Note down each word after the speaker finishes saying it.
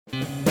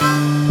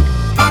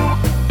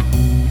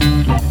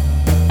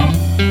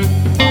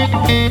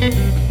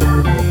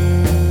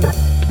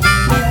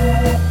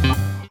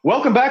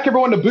Welcome back,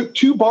 everyone, to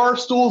Two Bar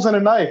Stools and a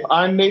Knife.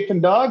 I'm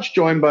Nathan Dodge,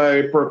 joined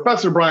by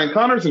Professor Brian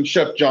Connors and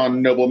Chef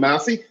John Noble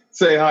Massey.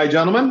 Say hi,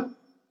 gentlemen.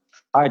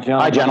 Hi, John.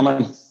 Hi,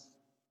 gentlemen.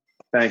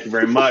 Thank you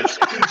very much.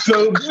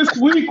 So this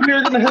week, we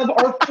are going to have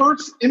our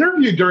first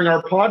interview during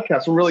our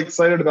podcast. We're really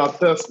excited about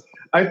this.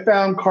 I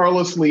found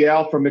Carlos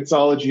Leal from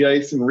Mixology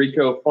Ice and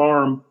Rico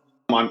Farm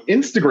on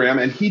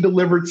Instagram, and he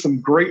delivered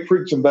some great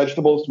fruits and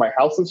vegetables to my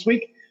house this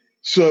week.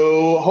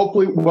 So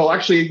hopefully,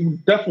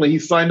 definitely, he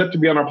signed up to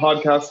be on our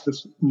podcast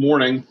this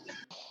morning.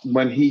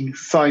 When he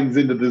signs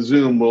into the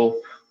Zoom,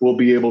 we'll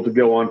be able to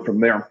go on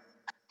from there.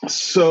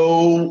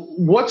 So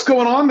what's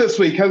going on this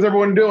week? How's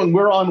everyone doing?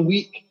 We're on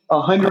week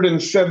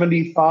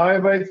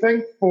 175, I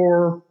think,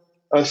 for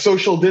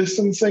social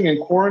distancing and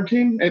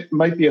quarantine. It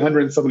might be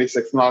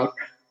 176, not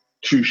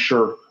too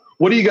sure.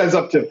 What are you guys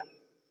up to?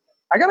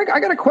 I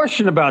got a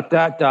question about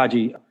that,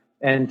 Dodgy,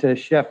 and to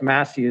Chef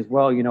Massey as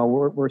well. You know,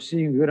 we're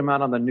seeing a good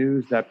amount on the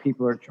news that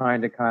people are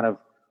trying to kind of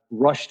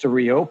rush to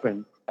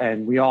reopen.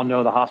 And we all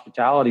know the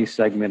hospitality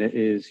segment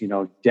is,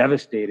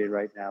 devastated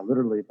right now,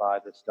 literally by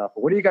this stuff.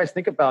 But what do you guys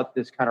think about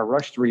this kind of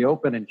rush to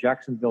reopen in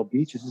Jacksonville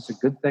Beach? Is this a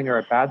good thing or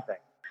a bad thing?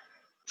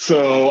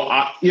 So,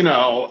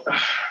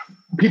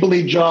 people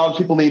need jobs,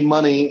 people need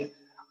money.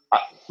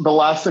 The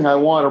last thing I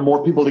want are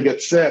more people to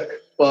get sick.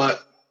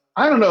 But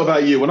I don't know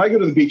about you. When I go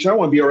to the beach, I don't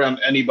want to be around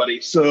anybody.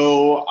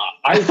 So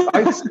I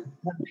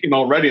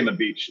already in the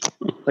beach.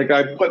 Like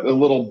I put a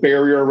little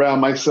barrier around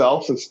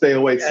myself, so stay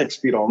away 6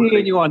 feet already.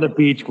 Seeing you on the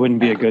beach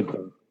wouldn't be a good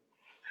thing.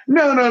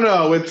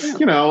 No. It's,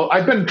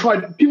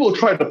 people have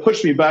tried to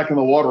push me back in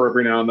the water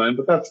every now and then,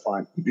 but that's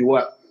fine. Keep you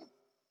wet.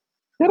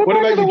 What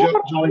about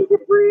you, Johnny?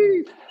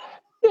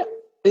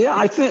 Yeah,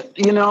 I think,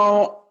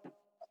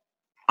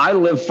 I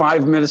live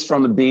 5 minutes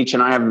from the beach,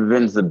 and I haven't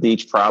been to the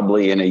beach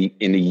probably in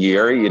a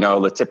year.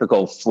 The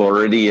typical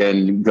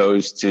Floridian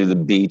goes to the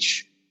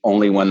beach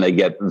only when they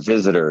get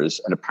visitors,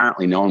 and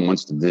apparently no one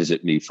wants to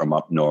visit me from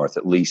up north,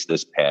 at least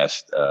this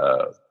past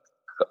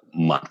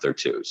month or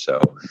two. So,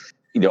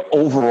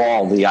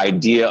 overall, the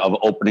idea of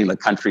opening the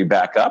country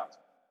back up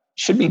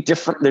should be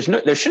different.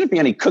 There shouldn't be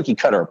any cookie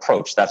cutter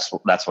approach. That's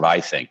what I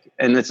think,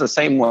 and it's the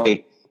same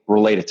way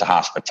related to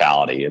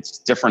hospitality. It's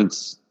different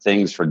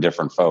things for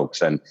different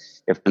folks. And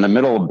if in the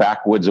middle of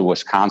backwoods of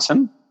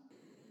Wisconsin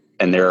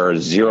and there are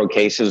 0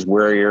 cases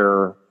where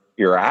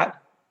you're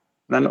at,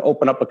 then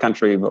open up a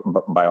country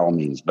by all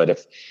means. But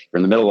if you're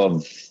in the middle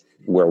of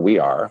where we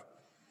are,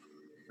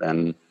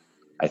 then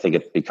I think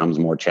it becomes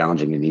more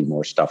challenging. You need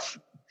more stuff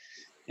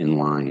in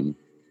line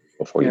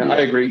before you do I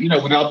agree.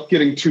 Without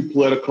getting too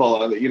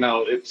political,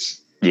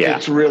 it's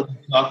really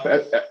tough.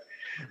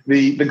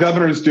 The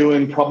governor's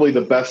doing probably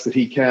the best that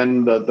he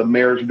can. The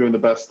mayors are doing the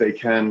best they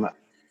can.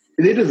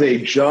 It is a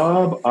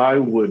job I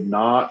would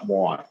not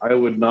want. I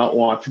would not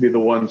want to be the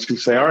ones who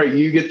say, all right,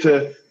 you get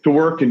to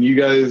work and you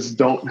guys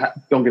don't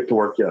get to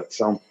work yet.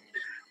 So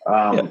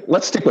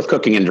let's stick with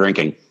cooking and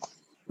drinking.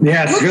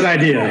 Yeah, it's a good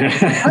idea.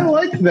 I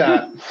like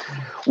that.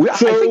 We're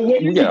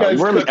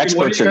the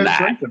experts in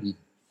that. Drinking?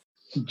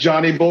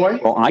 Johnny boy?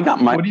 Well, I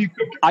got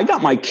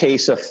my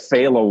case of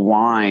Fela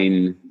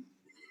wine.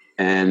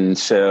 And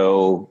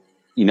so,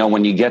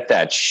 when you get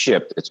that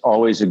shipped, it's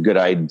always a good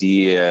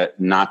idea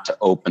not to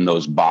open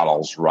those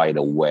bottles right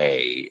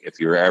away. If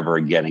you're ever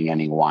getting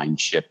any wine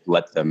shipped,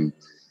 let them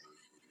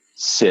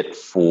sit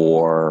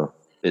for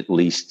at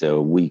least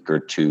a week or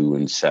two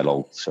and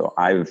settle. So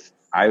I've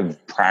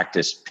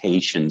practiced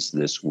patience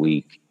this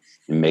week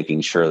in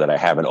making sure that I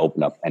haven't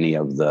opened up any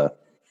of the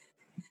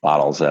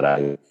bottles that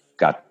I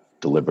got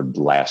delivered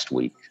last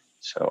week.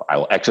 So I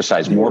will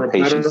exercise more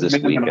patience this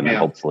week, and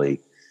hopefully...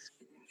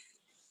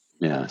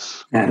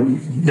 Yes. And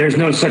there's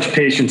no such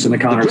patience in the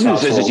Connors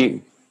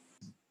household.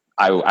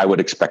 I would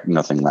expect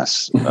nothing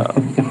less,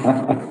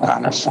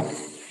 Connors.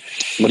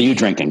 What are you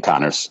drinking,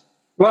 Connors?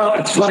 Well,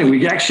 it's funny.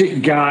 We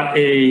actually got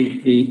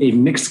a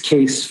mixed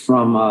case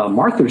from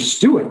Martha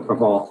Stewart,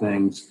 of all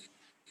things.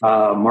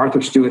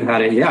 Martha Stewart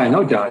had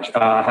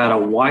had a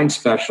wine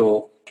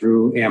special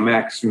through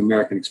Amex, through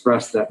American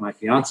Express, that my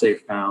fiance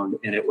found.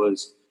 And it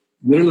was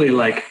literally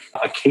like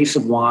a case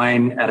of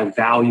wine at a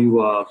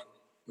value of,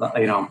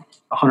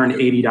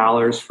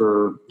 $180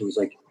 for, it was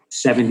like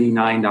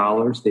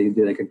 $79. They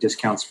did like a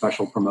discount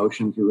special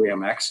promotion through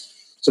Amex.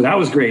 So that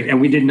was great. And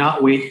we did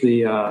not wait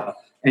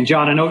and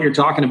John, I know what you're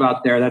talking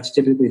about there. That's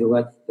typically to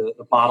let the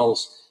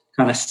bottles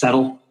kind of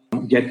settle,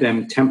 get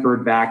them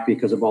tempered back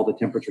because of all the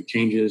temperature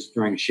changes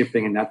during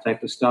shipping and that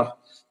type of stuff.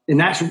 And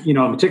that's,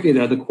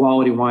 particularly the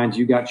quality wines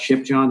you got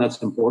shipped, John,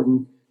 that's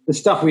important. The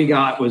stuff we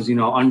got was,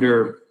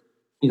 under,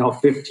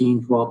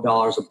 $15,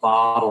 $12 a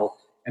bottle.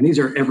 And these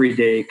are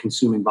everyday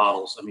consuming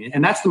bottles. I mean,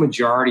 and that's the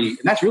majority. And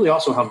that's really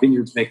also how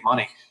vineyards make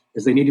money,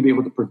 is they need to be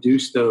able to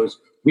produce those.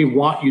 We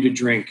want you to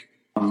drink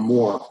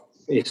more,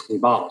 basically,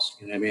 bottles.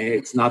 I mean,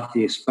 it's not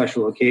the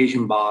special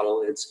occasion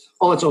bottle. It's,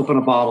 let's open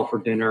a bottle for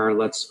dinner.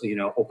 Let's,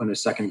 open a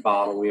second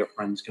bottle. We have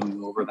friends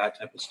coming over, that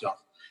type of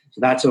stuff.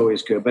 So that's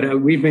always good.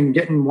 But we've been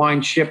getting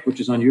wine shipped, which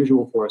is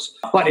unusual for us.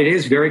 But it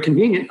is very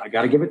convenient. I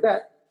got to give it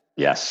that.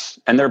 Yes.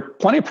 And there are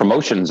plenty of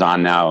promotions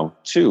on now,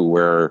 too,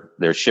 where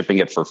they're shipping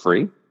it for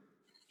free.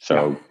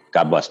 So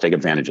God bless, take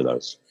advantage of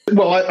those.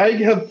 Well, I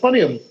have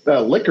plenty of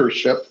liquor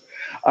shipped.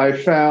 I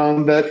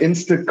found that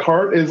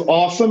Instacart is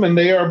awesome, and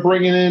they are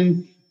bringing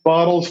in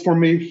bottles for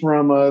me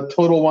from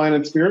Total Wine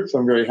and Spirits. So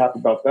I'm very happy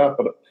about that.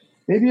 But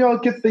maybe I'll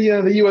get the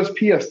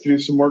USPS to do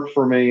some work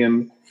for me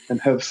and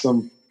have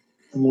some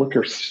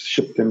liquor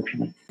shipped in for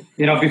me.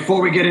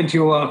 Before we get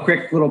into a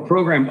quick little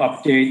program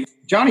update,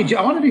 Johnny,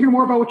 I wanted to hear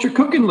more about what you're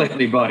cooking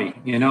lately, buddy.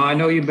 I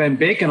know you've been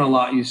baking a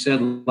lot, you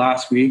said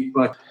last week,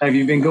 but have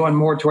you been going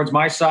more towards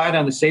my side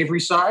on the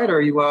savory side,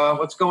 or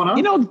what's going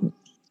on?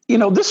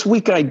 This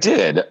week I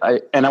did,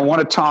 and I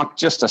want to talk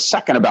just a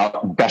second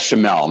about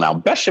bechamel. Now,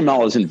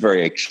 bechamel isn't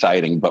very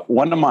exciting, but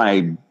one of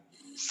my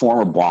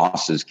former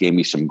bosses gave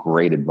me some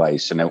great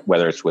advice, and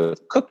whether it's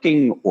with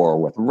cooking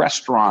or with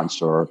restaurants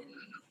or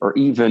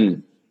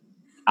even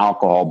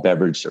alcohol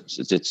beverage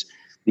services, it's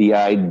the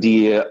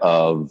idea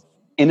of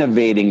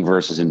innovating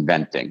versus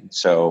inventing.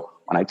 So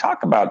when I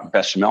talk about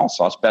bechamel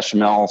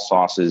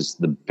sauce is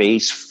the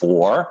base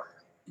for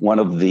one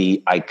of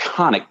the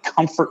iconic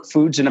comfort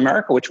foods in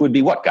America, which would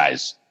be what,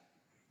 guys?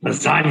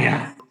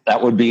 Lasagna.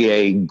 That would be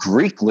a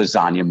Greek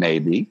lasagna,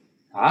 maybe.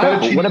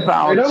 But what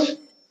about...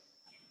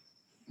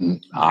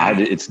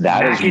 it's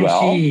that as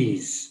well. Mac and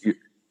cheese.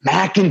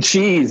 Mac and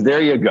cheese.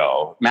 There you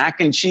go. Mac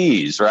and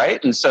cheese,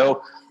 right? And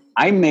so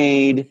I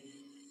made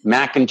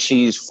mac and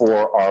cheese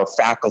for our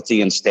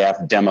faculty and staff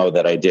demo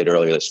that I did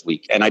earlier this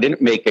week. And I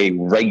didn't make a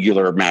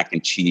regular mac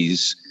and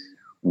cheese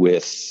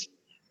with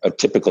a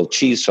typical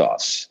cheese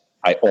sauce.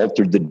 I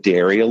altered the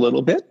dairy a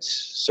little bit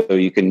so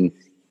you can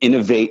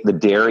innovate the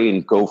dairy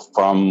and go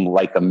from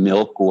like a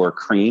milk or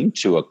cream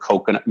to a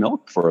coconut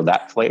milk for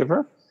that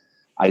flavor.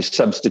 I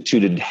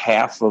substituted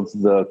half of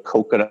the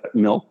coconut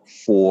milk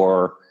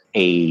for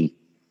a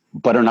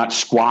butternut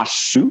squash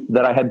soup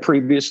that I had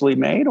previously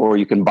made, or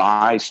you can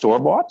buy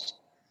store-bought.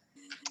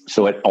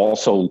 So it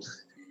also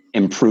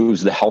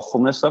improves the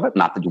healthfulness of it.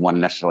 Not that you want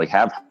to necessarily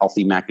have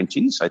healthy mac and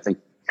cheese. I think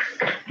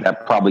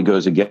that probably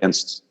goes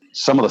against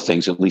some of the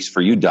things, at least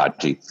for you,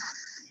 Dodgy.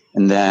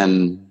 And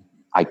then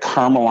I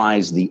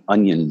caramelized the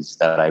onions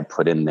that I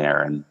put in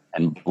there and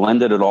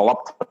blended it all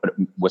up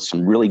with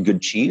some really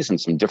good cheese and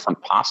some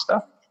different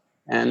pasta,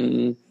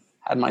 and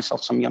had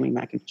myself some yummy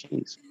mac and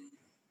cheese.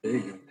 There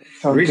you go.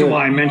 The reason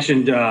why I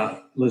mentioned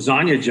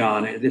lasagna,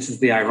 John, this is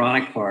the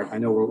ironic part. I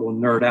know we'll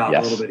nerd out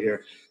a little bit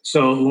here.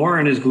 So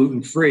Lauren is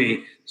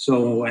gluten-free.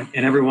 So, and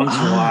every once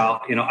in a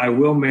while, I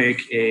will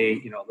make a,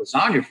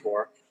 lasagna for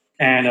her.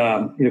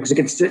 And, because it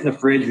can sit in the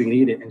fridge, we can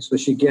eat it. And so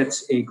she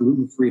gets a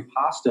gluten-free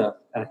pasta.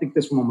 And I think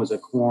this one was a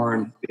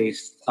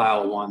corn-based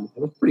style one.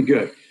 It was pretty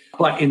good.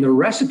 But in the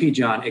recipe,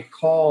 John, it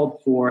called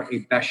for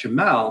a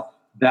bechamel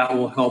that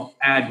will help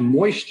add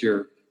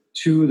moisture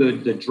to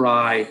the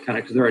dry kind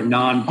of, because they're a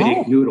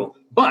non-baked noodle.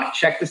 But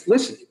check this,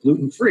 listen,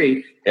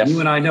 gluten-free. Yes. You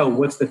and I know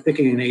what's the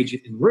thickening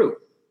agent in roux.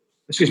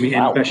 Excuse me,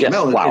 in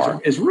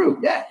bechamel is roux.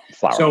 Yeah.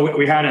 Flour. So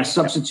we had to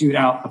substitute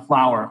out the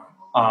flour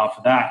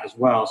for that as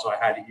well. So I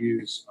had to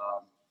use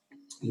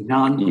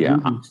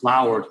non-gluten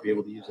flour to be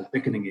able to use a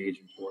thickening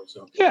agent for it.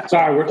 So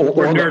sorry,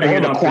 we're nerding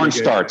it up.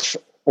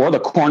 Or the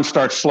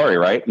cornstarch slurry,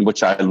 right?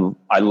 Which I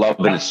love,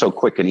 and it's so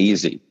quick and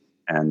easy.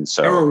 And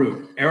so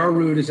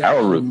arrowroot is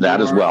actually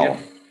that as well.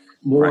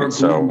 More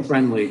gluten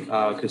friendly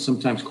because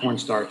sometimes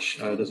cornstarch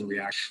doesn't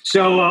react.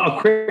 So a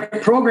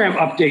quick program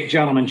update,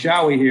 gentlemen,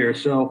 shall we here?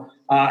 So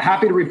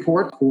happy to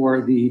report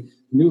for the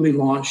newly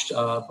launched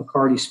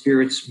Bacardi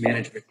Spirits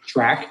Management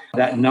track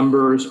that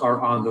numbers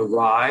are on the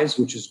rise,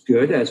 which is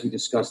good, as we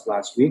discussed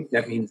last week.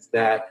 That means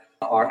that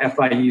our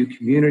FIU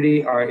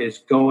community is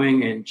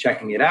going and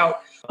checking it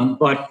out.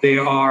 But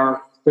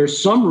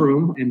there's some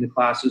room in the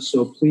classes,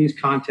 so please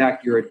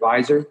contact your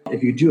advisor.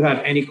 If you do have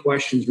any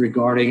questions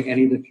regarding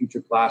any of the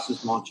future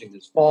classes launching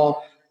this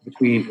fall,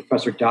 between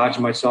Professor Dodge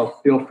and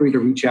myself, feel free to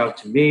reach out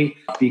to me,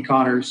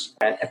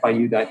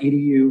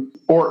 bconnors@fiu.edu.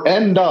 Or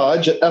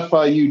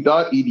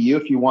ndodge@fiu.edu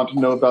if you want to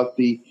know about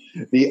the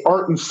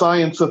art and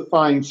science of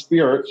fine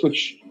spirits,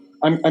 which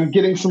I'm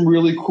getting some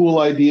really cool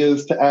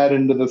ideas to add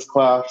into this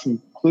class,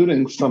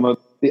 including some of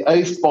the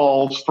ice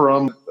balls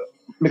from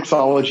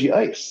Mixology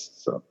Ice.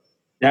 So.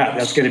 Yeah,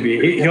 that's going to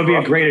be, he'll be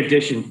a great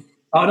addition.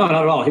 Oh, no,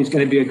 not at all. He's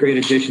going to be a great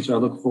addition. So I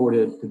look forward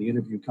to the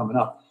interview coming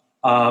up.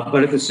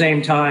 But at the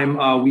same time,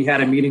 we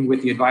had a meeting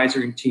with the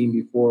advisory team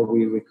before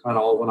we kind of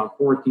all went on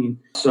quarantine.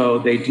 So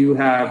they do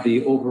have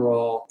the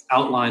overall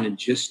outline and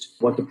gist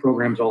what the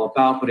program's all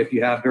about. But if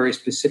you have very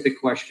specific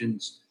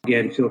questions,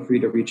 again, feel free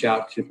to reach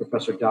out to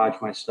Professor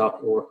Dodge, myself,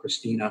 or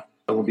Christina.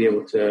 We'll be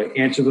able to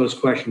answer those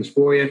questions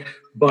for you.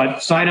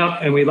 But sign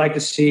up, and we'd like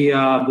to see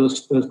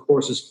those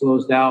courses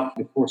closed out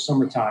before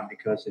summertime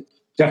because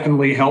it's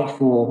definitely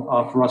helpful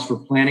for us for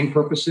planning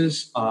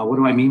purposes. What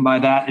do I mean by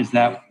that? Is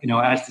that,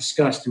 as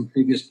discussed in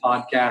previous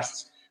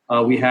podcasts,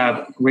 we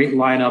have a great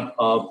lineup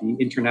of the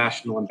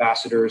international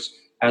ambassadors,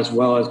 as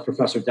well as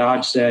Professor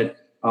Dodge said,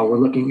 We're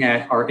looking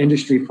at our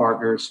industry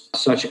partners,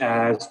 such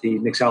as the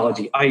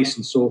Mixology Ice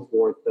and so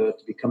forth, to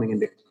be coming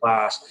into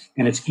class.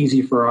 And it's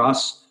easy for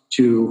us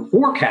to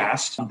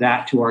forecast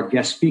that to our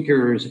guest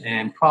speakers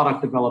and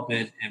product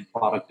development and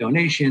product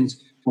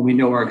donations when we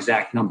know our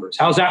exact numbers.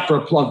 How's that for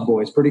a plug,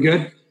 boys? Pretty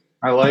good?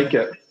 I like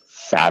it.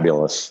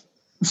 Fabulous.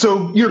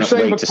 So you're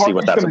saying to see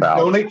what that's going to about.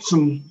 donate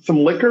some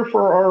liquor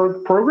for our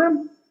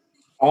program?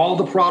 All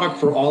the product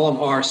for all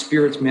of our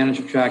spirits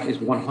management track is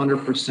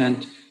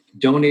 100%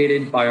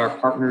 donated by our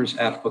partners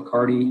at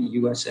Bacardi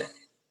USA.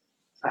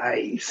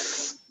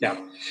 Nice. Yeah.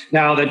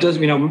 Now that does,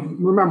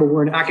 remember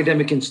we're an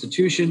academic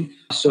institution.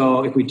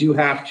 So if we do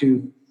have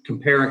to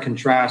compare and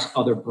contrast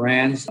other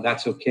brands,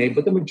 that's okay.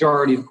 But the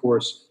majority, of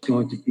course, is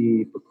going to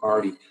be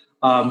Bacardi.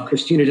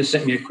 Christina just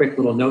sent me a quick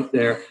little note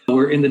there.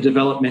 We're in the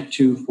development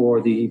too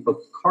for the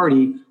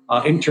Bacardi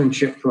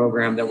internship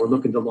program that we're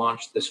looking to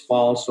launch this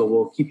fall. So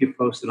we'll keep you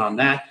posted on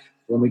that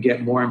when we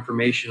get more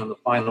information on the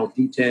final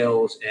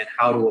details and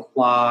how to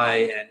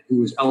apply and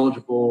who is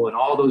eligible and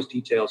all those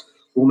details.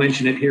 We'll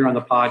mention it here on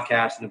the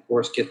podcast and, of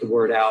course, get the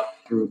word out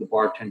through the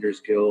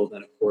Bartenders Guild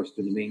and, of course,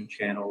 through the main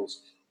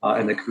channels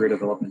and the career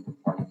development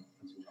department.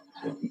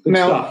 So,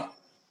 now, stuff.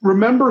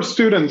 Remember,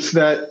 students,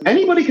 that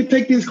anybody can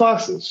take these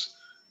classes.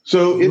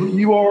 So if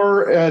you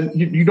are,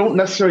 you don't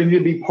necessarily need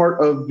to be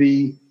part of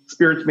the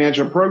spirits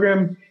management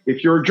program.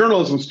 If you're a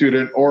journalism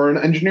student or an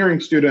engineering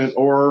student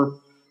or,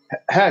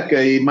 heck,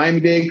 a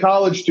Miami-Dade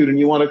College student,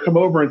 you want to come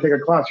over and take a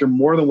class, you're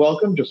more than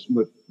welcome. Just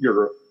with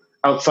your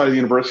outside of the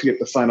university, you have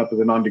to sign up as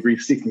a non-degree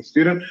seeking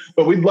student.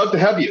 But we'd love to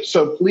have you.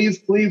 So please,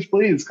 please,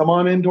 please come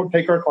on in to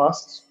take our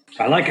classes.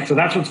 I like it. So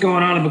that's what's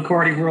going on in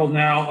Bacardi world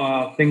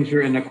now. Things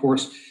are in, of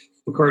course,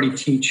 Bacardi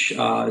Teach is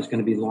going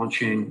to be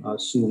launching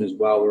soon as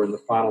well. We're in the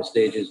final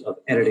stages of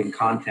editing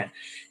content.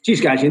 Geez,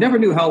 guys, you never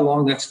knew how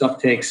long that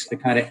stuff takes to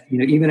kind of,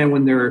 even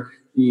when there are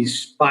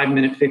these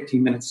 5-minute,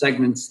 15-minute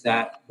segments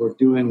that we're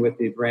doing with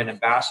the brand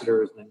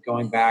ambassadors and then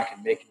going back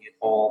and making it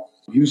all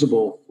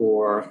usable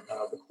for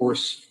the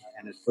course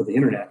and for the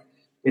internet.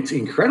 It's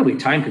incredibly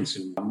time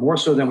consuming, more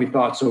so than we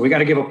thought. So we got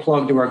to give a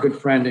plug to our good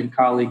friend and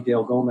colleague,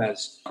 Dale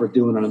Gomez, for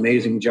doing an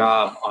amazing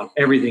job on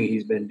everything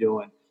he's been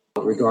doing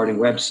regarding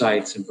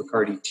websites and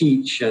Bacardi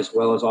Teach, as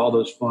well as all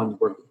those fun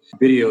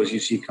videos you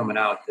see coming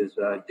out.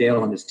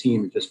 Dale and his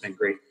team have just been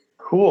great.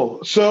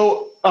 Cool.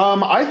 So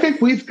I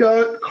think we've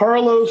got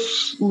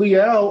Carlos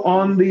Leal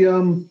on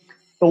the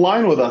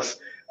line with us.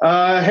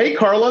 Hey,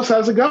 Carlos,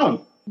 how's it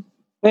going?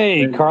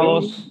 Hey,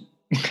 Carlos.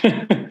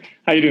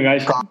 How you doing,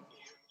 guys?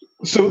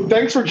 So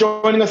thanks for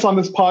joining us on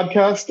this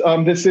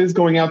podcast. This is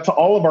going out to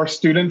all of our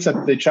students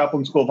at the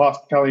Chaplain School of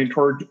Hospitality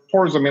and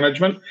Tourism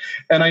Management.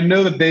 And I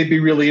know that they'd be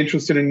really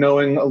interested in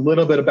knowing a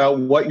little bit about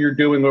what you're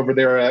doing over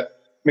there at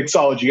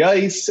Mixology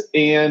Ice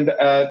and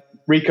at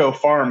Rico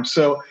Farm.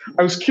 So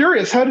I was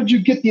curious, how did you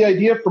get the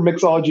idea for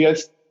Mixology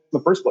Ice in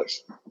the first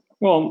place?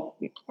 Well,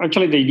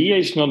 actually, the idea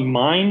is not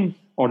mine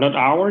or not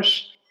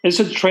ours. It's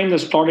a trend that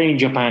started in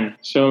Japan.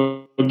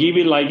 So give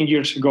it like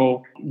years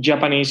ago,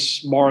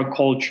 Japanese bar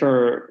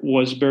culture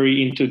was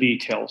very into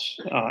details,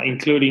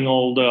 including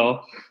all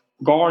the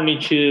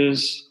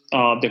garnishes,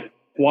 the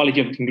quality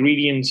of the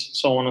ingredients,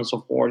 so on and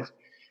so forth.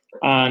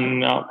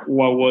 And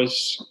what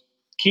was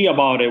key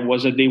about it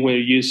was that they were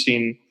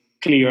using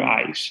clear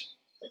ice.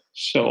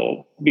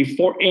 So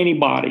before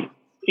anybody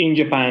in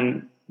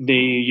Japan, they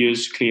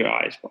used clear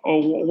ice.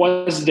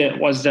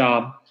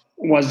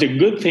 Was the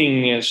good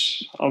thing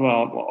is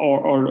about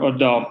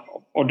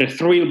or the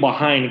thrill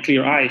behind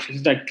clear ice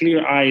is that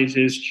clear ice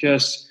is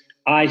just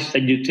ice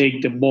that you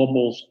take the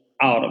bubbles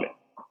out of it.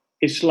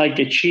 It's like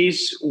a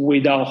cheese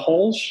without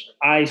holes.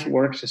 Ice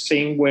works the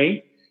same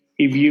way.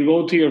 If you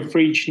go to your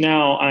fridge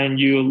now and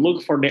you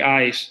look for the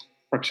ice,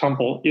 for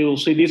example, you'll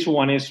see this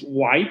one is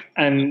white.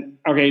 And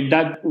okay,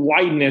 that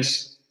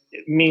whiteness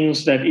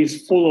means that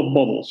it's full of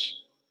bubbles.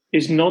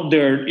 It's not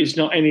dirt. It's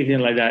not anything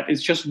like that.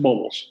 It's just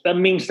bubbles. That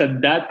means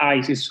that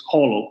ice is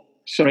hollow.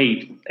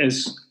 Straight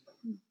is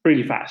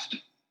pretty fast.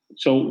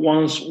 So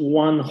once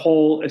one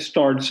hole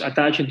starts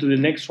attaching to the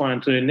next one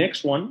and to the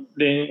next one,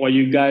 then what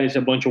you got is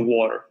a bunch of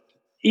water.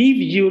 If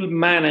you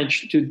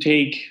manage to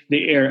take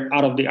the air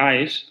out of the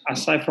ice,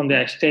 aside from the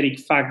aesthetic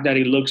fact that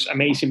it looks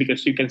amazing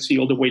because you can see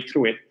all the way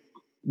through it,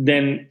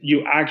 then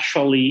you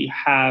actually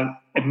have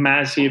a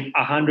massive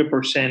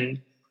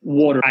 100%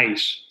 water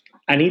ice.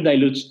 And it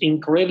dilutes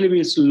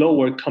incredibly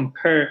slower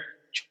compared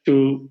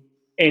to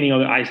any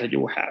other ice that you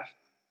will have.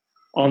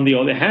 On the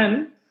other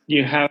hand,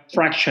 you have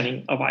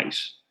fractioning of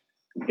ice.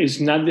 It's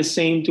not the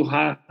same to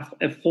have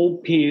a full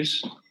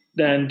piece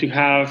than to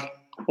have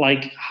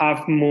like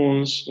half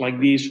moons like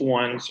these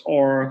ones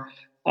or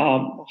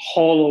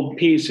hollow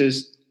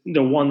pieces,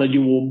 the one that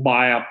you will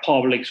buy at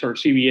Publix or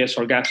CVS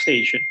or gas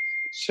station.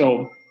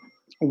 So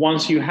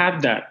once you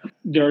have that,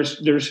 there's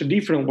a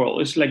different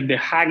world. It's like the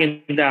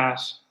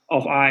Häagen-Dazs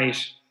of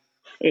ice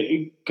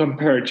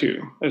compared to.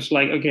 It's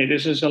like, okay,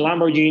 this is a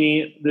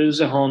Lamborghini, this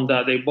is a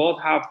Honda. They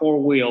both have 4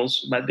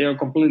 wheels, but they're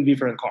completely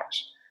different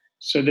cars.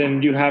 So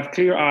then you have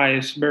clear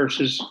ice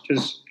versus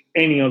just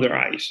any other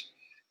ice.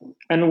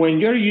 And when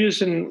you're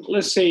using,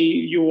 let's say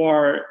you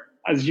are,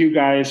 as you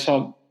guys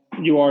are,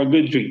 you are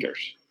good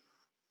drinkers,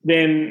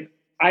 then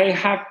I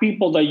have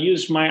people that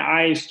use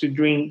my ice to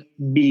drink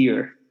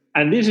beer.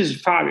 And this is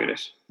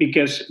fabulous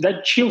because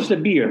that chills the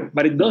beer,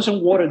 but it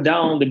doesn't water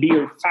down the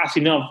beer fast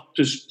enough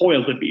to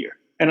spoil the beer.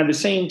 And at the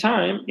same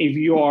time, if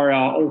you are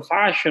an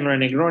old-fashioned or a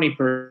Negroni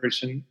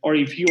person, or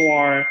if you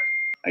are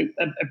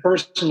a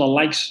person that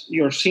likes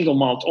your single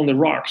malt on the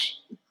rocks,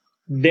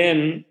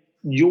 then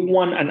you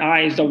want an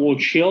ice that will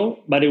chill,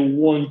 but it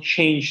won't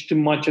change too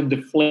much of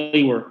the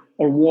flavor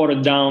or water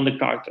down the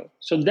cocktail.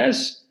 So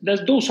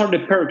those are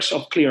the perks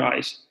of clear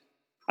ice.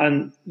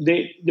 And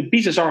the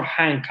pieces are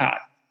hand cut.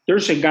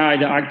 There's a guy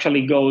that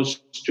actually goes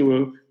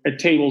to a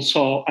table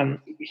saw and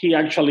he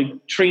actually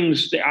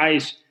trims the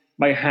ice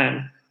by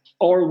hand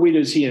or with a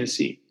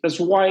CNC. That's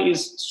why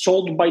it's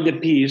sold by the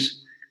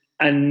piece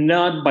and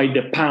not by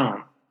the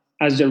pound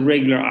as the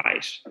regular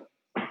ice.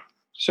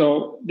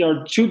 So there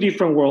are two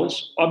different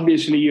worlds.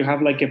 Obviously, you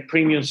have like a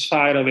premium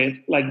side of it,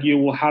 like you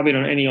will have it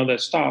on any other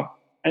stuff.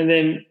 And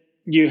then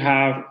you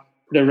have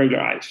the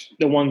regular ice,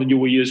 the one that you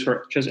will use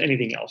for just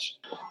anything else.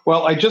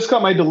 Well, I just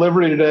got my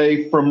delivery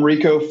today from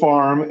Rico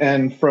Farm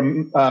and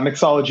from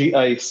Mixology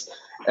Ice,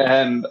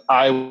 and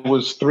I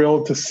was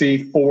thrilled to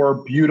see 4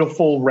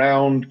 beautiful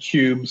round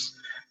cubes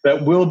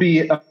that will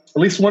be, at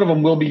least one of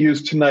them will be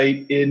used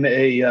tonight in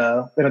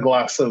a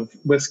glass of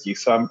whiskey.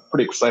 So I'm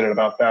pretty excited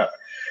about that.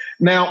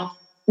 Now,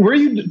 where are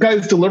you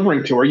guys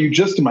delivering to? Are you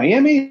just in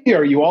Miami?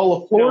 Are you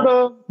all of Florida?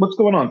 No. What's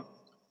going on?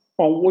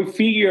 Well, we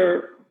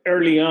figure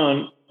early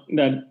on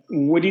that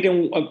we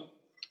didn't,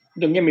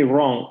 don't get me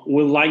wrong,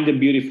 we like the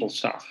beautiful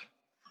stuff.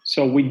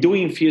 So we do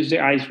infuse the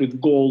ice with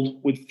gold,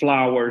 with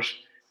flowers,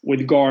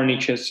 with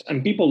garnishes,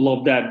 and people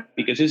love that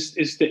because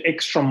it's the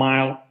extra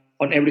mile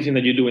on everything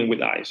that you're doing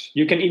with ice.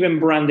 You can even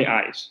brand the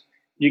ice.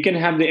 You can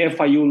have the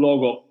FIU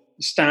logo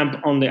stamped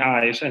on the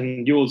ice,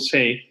 and you will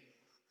say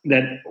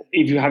that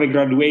if you have a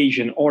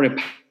graduation or a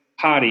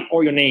party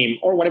or your name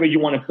or whatever you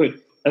want to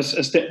put, that's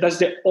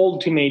the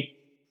ultimate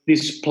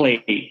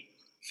display.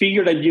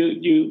 Figure that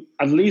you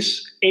at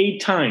least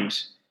 8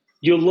 times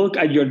you look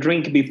at your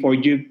drink before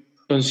you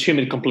consume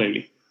it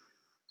completely.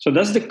 So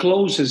that's the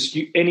closest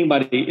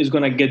anybody is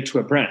going to get to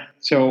a brand.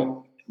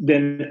 So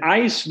then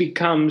ice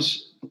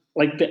becomes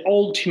like the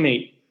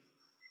ultimate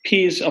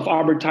piece of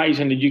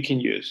advertising that you can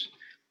use.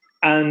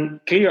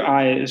 And clear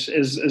ice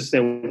is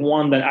the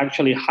one that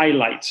actually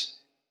highlights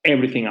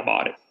everything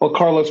about it. Well,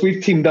 Carlos,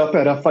 we've teamed up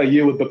at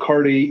FIU with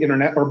Bacardi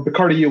Internet or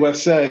Bacardi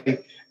USA.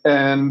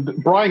 And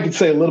Brian could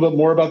say a little bit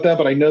more about that,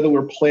 but I know that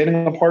we're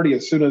planning a party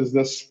as soon as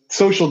this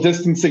social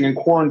distancing and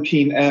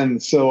quarantine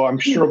ends. So I'm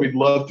sure we'd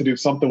love to do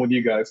something with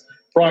you guys.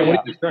 Brian,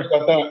 what do you think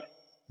about that?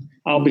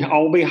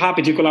 I'll be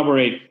happy to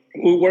collaborate.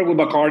 We work with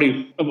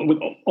Bacardi with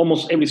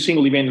almost every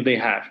single event that they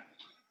have.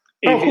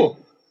 Cool.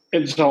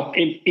 And so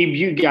if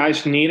you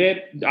guys need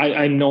it,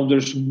 I know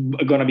there's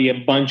going to be a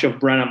bunch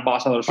of brand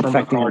ambassadors from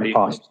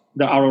Bacardi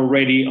that are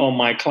already on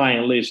my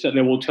client list that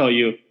they will tell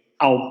you,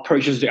 I'll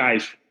purchase the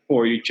ice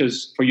for you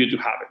just for you to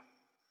have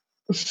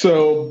it.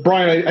 So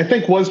Brian, I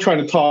think was trying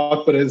to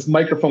talk, but his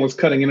microphone was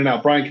cutting in and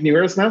out. Brian, can you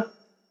hear us now?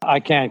 I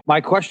can. My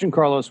question,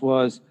 Carlos,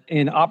 was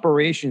in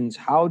operations,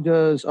 how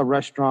does a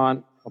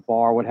restaurant, a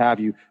bar, what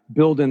have you,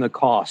 build in the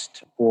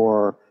cost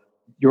for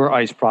your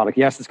ice product?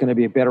 Yes, it's going to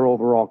be a better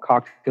overall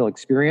cocktail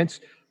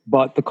experience,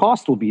 but the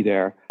cost will be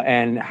there.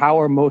 And how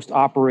are most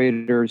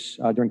operators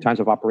during times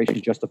of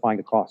operations justifying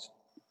the cost?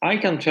 I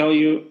can tell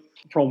you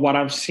from what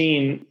I've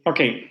seen.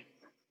 Okay,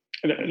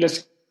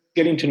 let's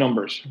get into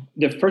numbers.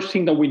 The first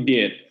thing that we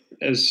did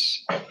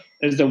is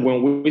that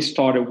when we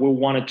started, we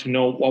wanted to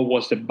know what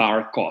was the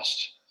bar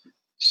cost.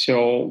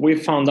 So we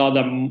found out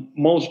that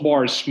most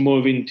bars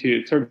move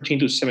into 13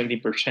 to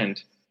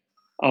 17%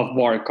 of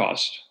bar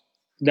cost.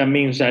 That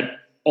means that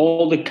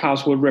all the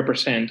costs will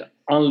represent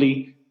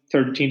only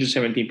 13 to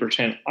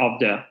 17% of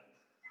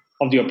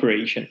the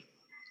operation.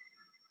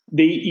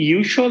 They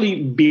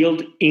usually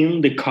build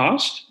in the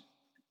cost,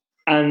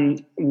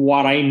 and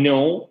what I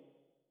know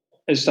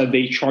is that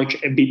they charge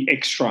a bit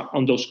extra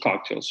on those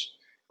cocktails.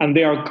 And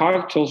there are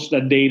cocktails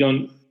that they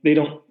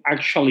don't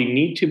actually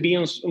need to be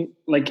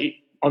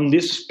on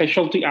this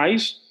specialty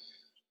ice.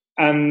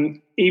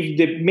 And if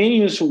the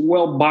menu is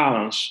well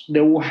balanced,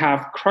 they will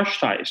have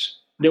crushed ice.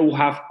 They will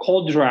have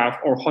cold draft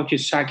or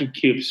Hochizaki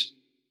cubes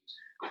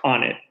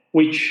on it,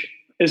 which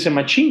is a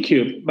machine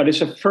cube, but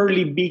it's a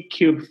fairly big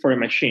cube for a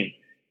machine.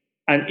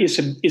 And it's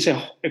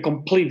a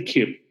complete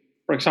cube.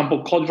 For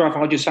example, cold draft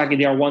and Hochizaki,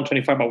 they are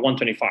 125 by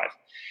 125.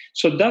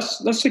 So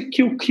that's a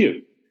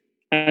cube,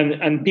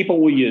 and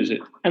people will use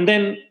it. And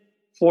then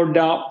for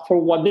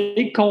what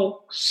they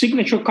call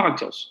signature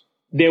cocktails,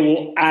 they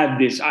will add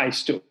this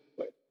ice to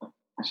it.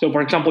 So,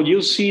 for example,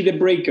 you see the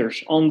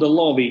breakers on the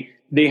lobby;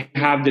 they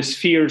have the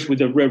spheres with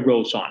the red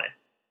rose on it.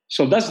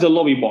 So that's the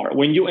lobby bar.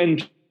 When you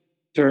enter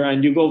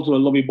and you go to a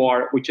lobby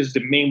bar, which is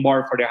the main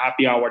bar for the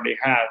happy hour they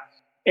have,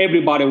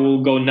 everybody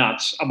will go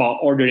nuts about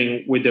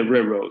ordering with the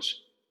red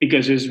rose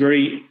because it's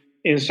very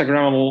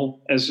Instagrammable,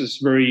 as it's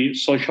very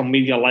social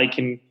media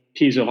liking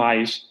piece of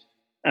ice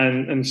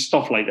and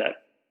stuff like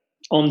that.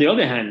 On the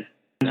other hand,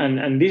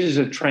 and this is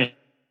a trend,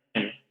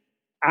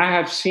 I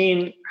have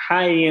seen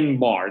high-end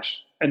bars,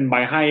 and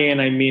by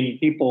high-end I mean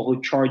people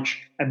who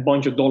charge a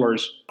bunch of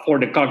dollars for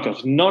the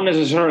cocktails, not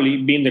necessarily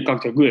being the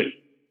cocktail good,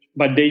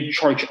 but they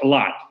charge a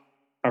lot,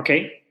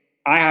 okay?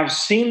 I have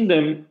seen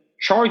them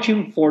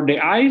charging for the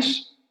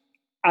ice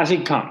as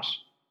it comes.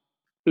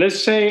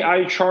 Let's say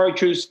I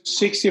charge you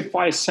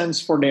 65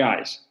 cents for the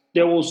ice.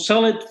 They will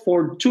sell it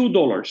for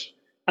 $2,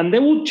 and they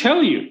will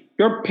tell you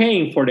you're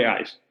paying for the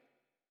ice.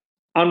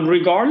 And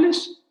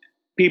regardless,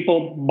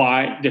 people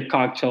buy the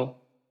cocktail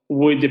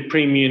with the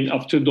premium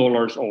of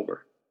 $2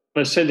 over.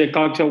 Let's say the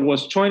cocktail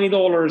was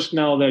 $20,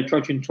 now they're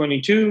charging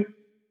 $22,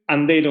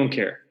 and they don't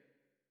care.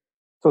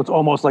 So it's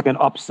almost like an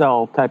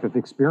upsell type of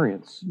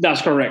experience.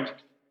 That's correct.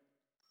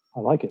 I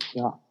like it,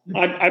 yeah.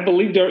 I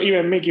believe they're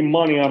even making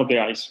money out of the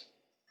ice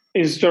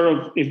instead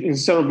of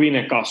being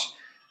a cost.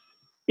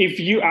 If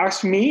you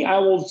ask me, I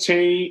will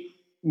say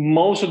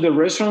most of the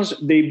restaurants,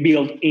 they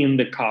build in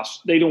the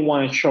cost. They don't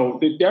want to show.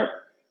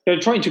 They're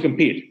trying to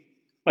compete.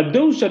 But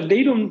those that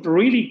they don't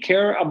really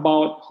care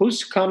about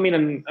who's coming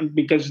and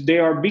because they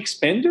are big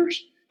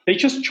spenders, they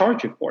just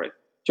charge you for it.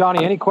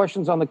 Johnny, any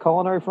questions on the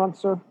culinary front,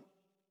 sir?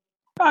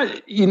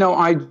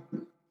 I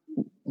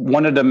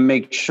wanted to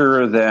make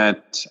sure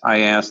that I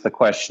asked the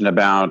question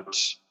about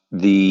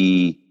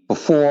the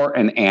before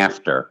and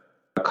after.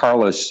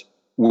 Carlos,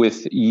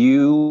 with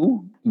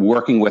you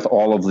working with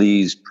all of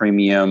these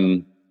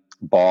premium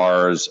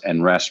bars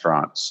and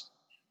restaurants,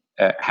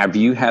 have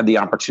you had the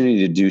opportunity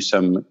to do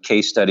some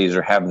case studies,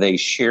 or have they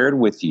shared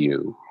with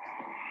you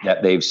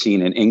that they've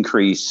seen an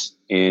increase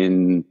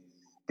in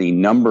the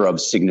number of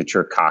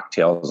signature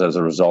cocktails as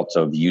a result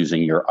of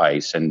using your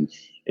ice? And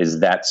is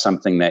that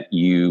something that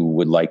you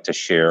would like to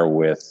share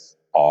with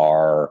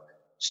our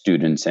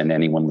students and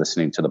anyone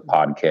listening to the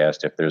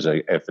podcast? If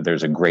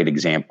there's a great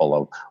example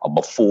of a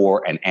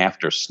before and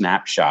after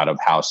snapshot of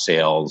how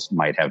sales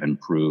might have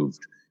improved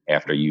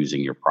after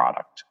using your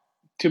product.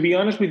 To be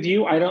honest with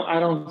you, I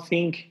don't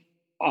think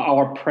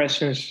our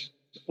presence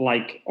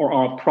or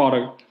our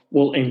product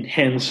will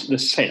enhance the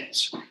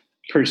sales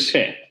per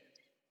se.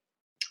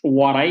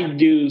 What I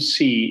do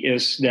see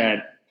is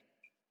that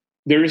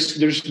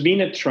there's been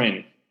a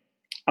trend.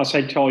 As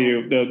I tell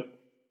you, the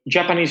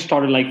Japanese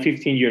started like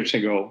 15 years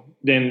ago.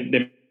 Then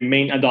the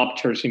main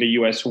adopters in the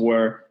US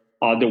were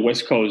the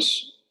West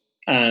Coast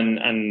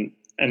and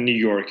New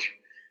York.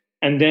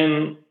 And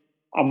then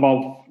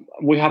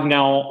we have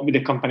now with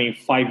the company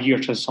 5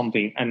 years or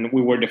something, and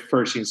we were the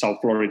first in South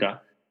Florida.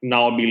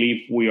 Now I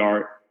believe we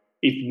are,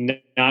 if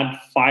not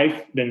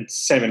 5, then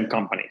 7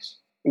 companies.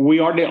 We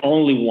are the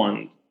only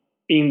one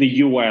in the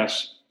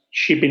US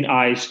shipping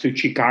ice to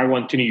Chicago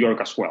and to New York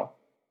as well.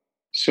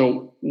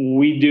 So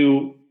we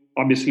do,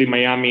 obviously,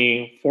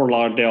 Miami, Fort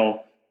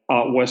Lauderdale,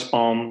 West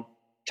Palm,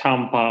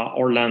 Tampa,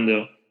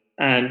 Orlando,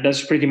 and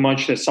that's pretty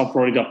much the South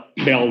Florida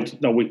belt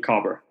that we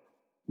cover.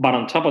 But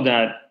on top of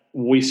that,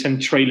 we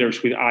send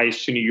trailers with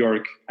ice to New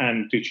York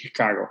and to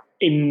Chicago.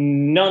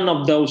 In none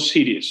of those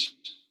cities,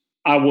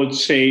 I would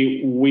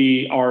say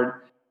we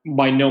are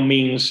by no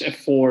means a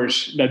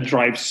force that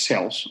drives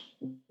sales.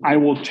 I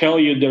will tell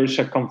you there's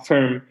a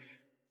confirmed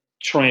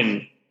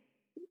trend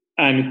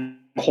and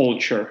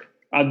culture.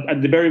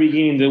 At the very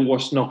beginning, there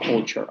was no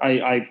culture.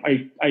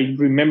 I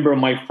remember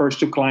my first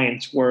 2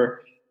 clients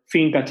were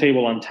Finca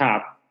Table and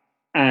Tap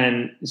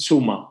and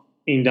Suma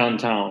in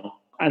downtown.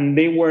 And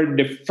they were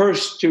the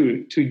first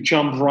 2 to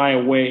jump right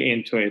away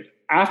into it.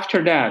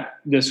 After that,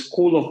 the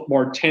school of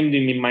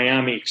bartending in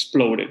Miami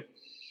exploded.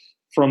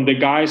 From the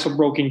guys of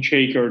Broken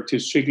Shaker to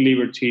Sweet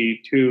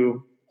Liberty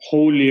to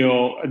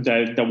Julio,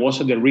 that was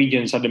at the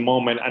Regents at the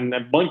moment, and a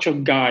bunch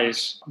of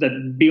guys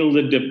that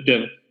builded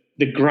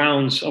the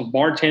grounds of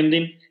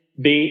bartending,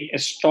 they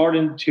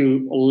started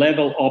to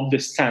level up the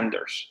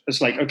standards.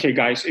 It's like, okay,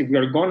 guys, if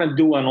we're going to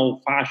do an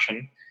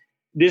old-fashioned,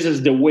 this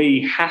is the way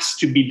it has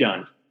to be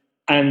done.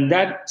 And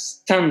that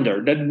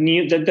standard,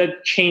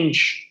 that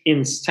change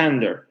in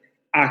standard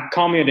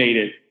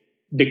accommodated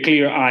the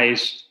clear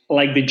ice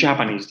like the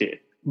Japanese did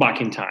back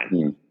in time.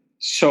 Mm.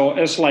 So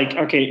it's like,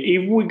 okay,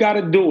 if we got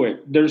to do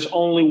it, there's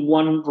only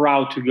one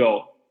route to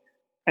go.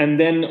 And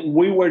then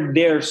we were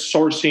there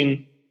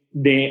sourcing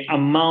the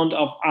amount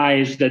of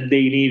ice that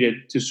they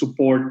needed to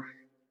support.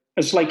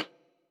 It's like,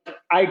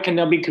 I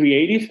cannot be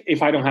creative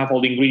if I don't have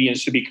all the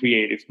ingredients to be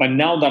creative. But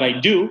now that I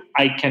do,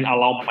 I can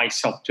allow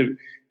myself to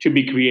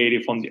be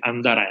creative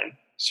on that end.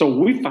 So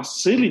we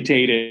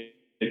facilitated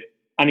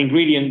an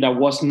ingredient that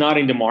was not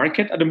in the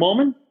market at the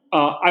moment.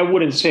 I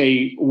wouldn't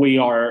say we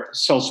are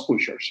sales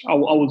pushers. I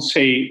would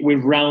say we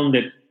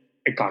rounded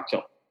a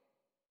cocktail.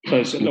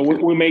 Because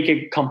we make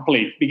it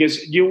complete.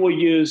 Because you will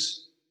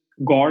use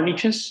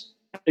garnishes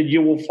that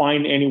you will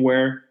find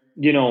anywhere,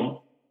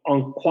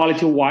 on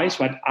quality-wise,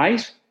 but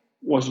ice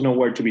was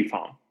nowhere to be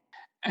found.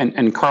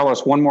 And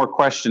Carlos, one more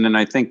question, and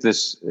I think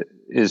this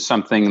is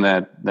something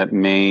that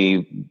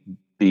may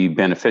be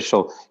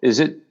beneficial.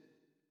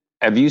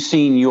 Have you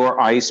seen your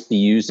ice be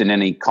used in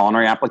any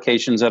culinary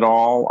applications at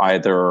all,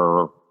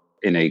 either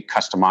in a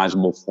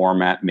customizable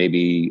format,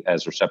 maybe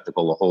as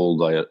receptacle to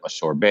hold a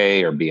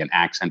sorbet or be an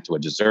accent to a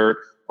dessert,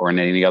 or in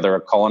any other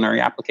culinary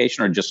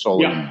application, or just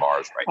solely in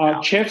bars right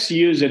now? Chefs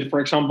use it. For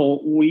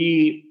example,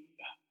 we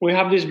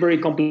have this very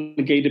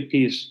complicated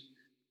piece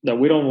that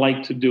we don't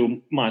like to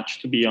do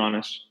much, to be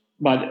honest,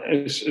 but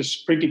it's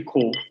pretty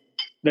cool.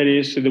 That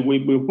is, that we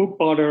put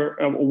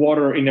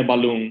water in a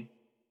balloon,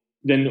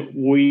 then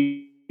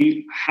we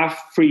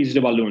half freeze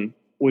the balloon,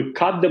 we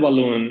cut the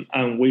balloon,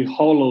 and we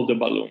hollow the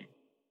balloon.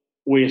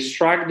 We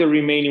extract the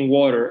remaining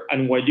water,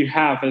 and what you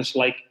have is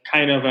like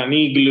kind of an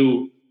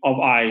igloo of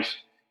ice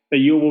that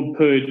you will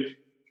put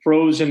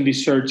frozen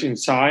desserts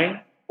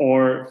inside,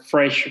 or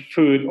fresh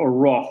food or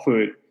raw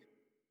food.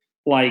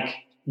 Like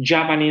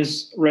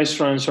Japanese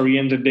restaurants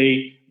oriented,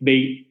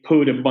 they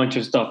put a bunch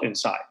of stuff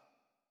inside.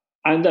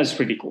 And that's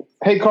pretty cool.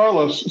 Hey,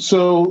 Carlos.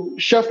 So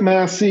Chef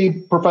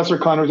Massey, Professor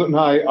Connors, and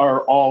I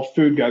are all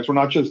food guys. We're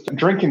not just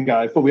drinking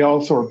guys, but we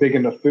also are big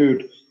into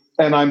food.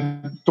 And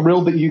I'm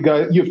thrilled that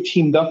you've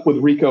teamed up with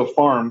Rico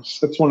Farms.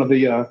 That's one of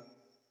the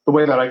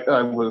way that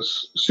I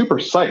was super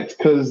psyched,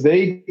 because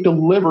they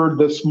delivered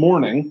this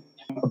morning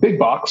a big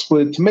box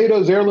with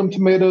tomatoes, heirloom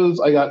tomatoes.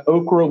 I got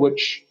okra,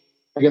 which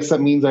I guess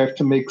that means I have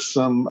to make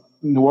some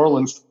New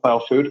Orleans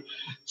style food,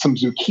 some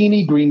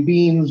zucchini, green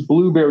beans,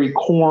 blueberry,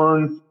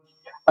 corn.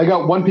 I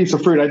got one piece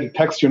of fruit. I had to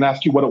text you and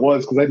ask you what it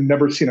was, because I'd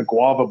never seen a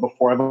guava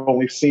before. I've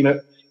only seen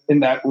it in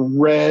that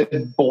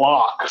red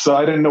block. So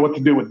I didn't know what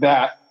to do with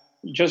that.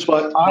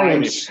 But I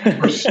am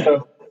super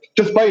stoked.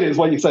 Just bite it is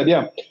what you said.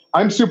 Yeah.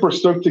 I'm super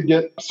stoked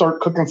to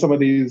start cooking some of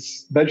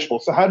these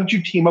vegetables. So how did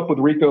you team up with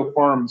Rico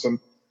Farms,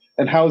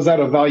 and how is that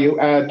a value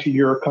add to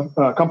your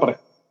company?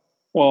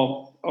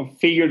 Well, I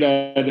figured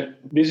that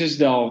this is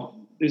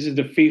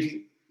the fifth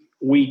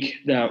week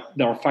that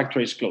our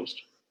factory is closed.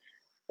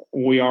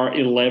 We are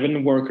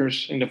 11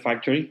 workers in the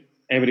factory.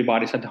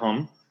 Everybody's at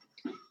home.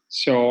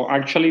 So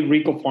actually,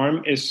 Rico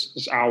Farm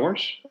is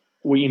ours.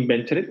 We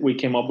invented it. We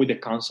came up with the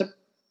concept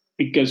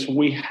because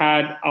we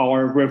had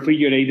our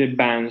refrigerated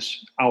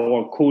vans,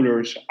 our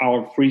coolers,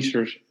 our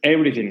freezers,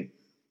 everything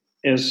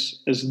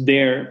is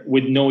there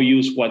with no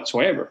use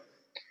whatsoever.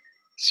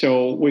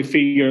 So we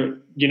figure,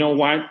 you know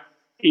what?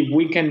 If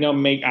we cannot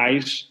make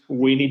ice,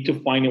 we need to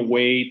find a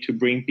way to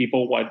bring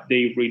people what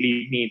they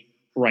really need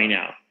right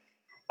now.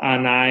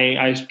 And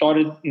I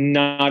started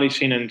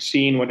noticing and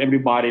seeing what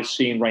everybody's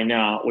seeing right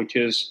now, which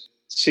is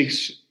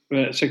six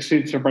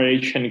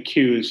separation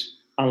queues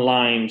and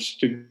lines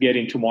to get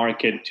into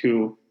market,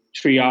 to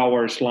 3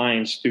 hours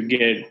lines to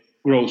get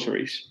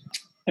groceries.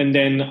 And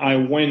then I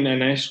went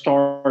and I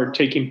started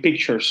taking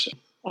pictures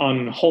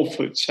on Whole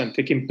Foods and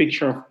taking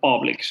pictures of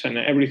Publix and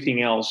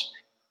everything else,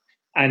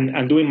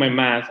 and doing my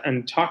math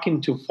and talking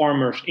to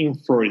farmers in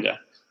Florida.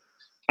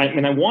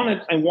 I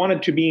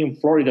wanted to be in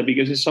Florida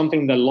because it's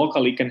something that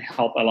locally can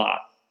help a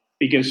lot.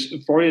 Because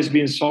Florida has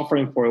been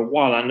suffering for a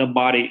while and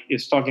nobody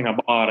is talking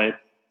about it,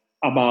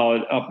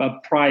 about a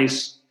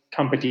price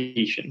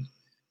competition.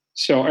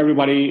 So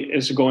everybody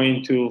is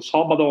going to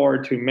Salvador,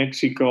 to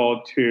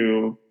Mexico,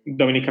 to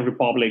Dominican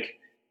Republic,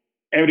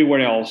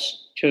 everywhere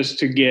else, just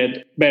to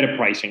get better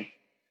pricing.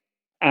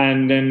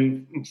 And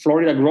then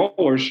Florida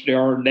growers, they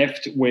are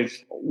left with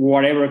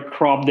whatever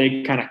crop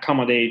they can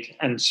accommodate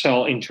and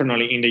sell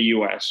internally in the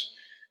U.S.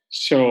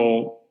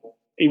 So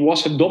it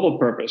was a double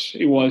purpose.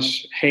 It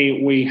was,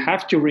 hey, we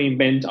have to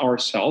reinvent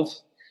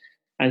ourselves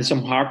and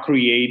somehow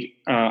create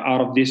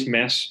out of this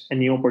mess a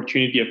new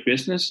opportunity of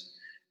business.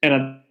 And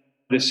at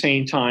the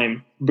same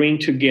time, bring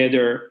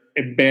together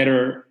a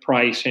better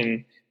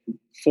pricing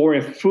for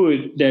a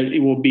food that it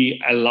will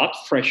be a lot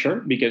fresher.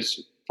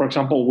 Because, for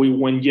example, we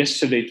went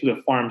yesterday to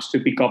the farms to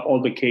pick up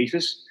all the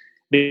cases.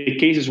 The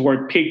cases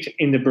were picked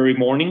in the very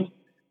morning.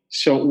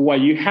 So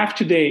what you have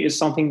today is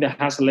something that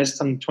has less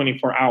than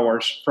 24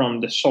 hours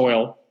from the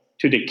soil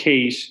to the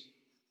case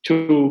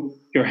to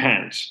your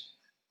hands.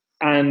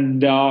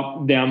 And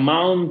the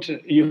amount,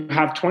 you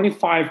have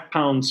 25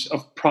 pounds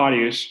of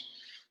produce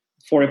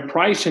for a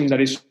pricing that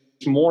is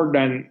more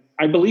than,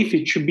 I believe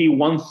it should be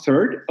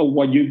 1/3 of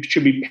what you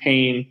should be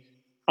paying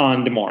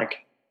on the market.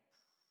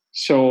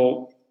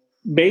 So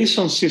based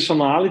on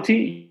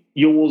seasonality,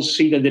 you will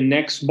see that the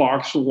next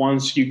box,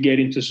 once you get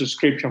into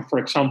subscription, for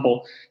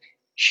example,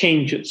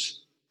 changes.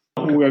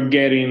 We're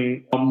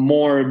getting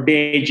more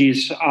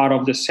veggies out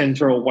of the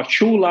central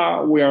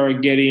Wachula. We are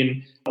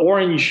getting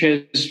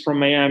oranges from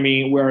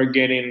Miami. We are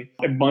getting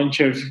a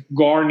bunch of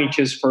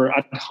garnishes for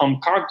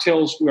at-home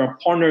cocktails. We are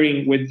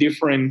partnering with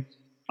different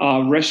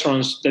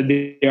restaurants that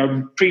they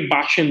are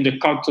pre-batching the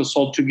cocktails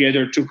all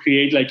together to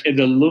create like a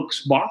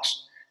deluxe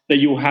box that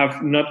you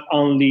have not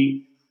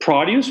only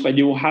produce, but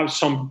you will have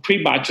some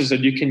pre-batches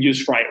that you can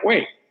use right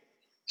away.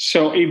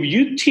 So if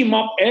you team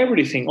up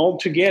everything all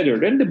together,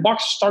 then the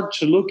box starts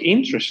to look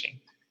interesting.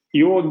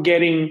 You will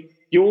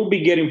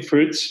be getting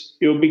fruits,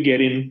 you'll be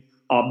getting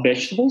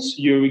vegetables,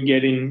 you'll be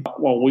getting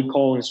what we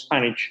call in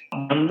Spanish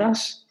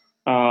bandas,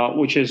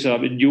 which is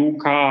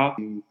yuca,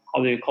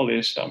 how do you call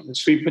this?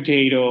 Sweet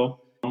potato,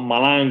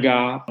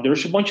 malanga.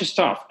 There's a bunch of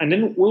stuff. And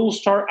then we'll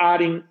start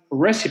adding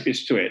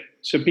recipes to it.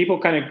 So people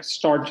kind of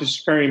start to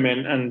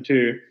experiment and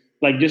to,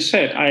 like you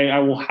said, I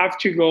will have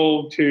to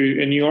go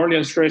to a New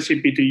Orleans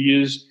recipe to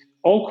use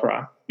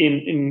okra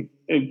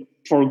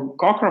for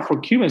okra for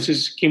Cubans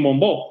is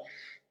quimbombo.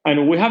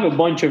 And we have a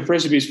bunch of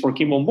recipes for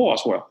quimbombo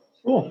as well.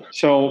 Cool.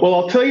 So, well,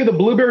 I'll tell you, the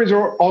blueberries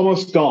are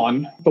almost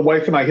gone. The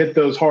wife and I hit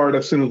those hard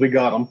as soon as we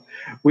got them.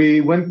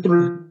 We went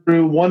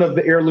through one of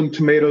the heirloom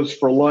tomatoes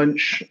for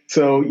lunch.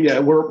 So, yeah,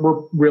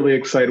 we're really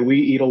excited.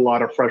 We eat a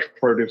lot of fresh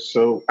produce.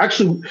 So,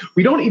 actually,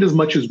 we don't eat as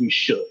much as we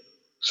should.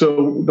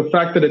 So, the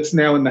fact that it's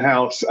now in the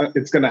house,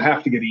 it's going to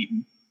have to get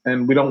eaten,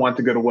 and we don't want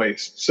to go to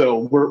waste. So,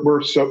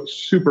 we're so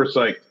super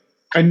psyched.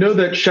 I know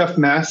that Chef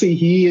Massey,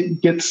 he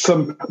gets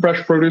some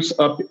fresh produce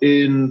up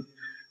in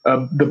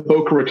the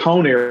Boca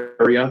Raton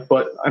area,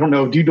 but I don't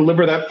know. Do you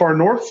deliver that far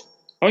north?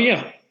 Oh,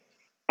 yeah.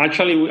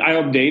 Actually, I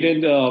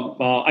updated.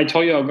 I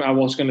told you I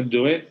was going to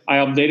do it. I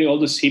updated all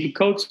the zip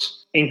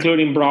codes,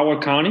 including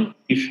Broward County.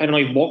 I don't know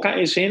if Boca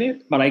is in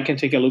it, but I can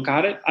take a look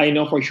at it. I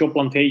know for sure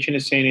Plantation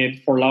is in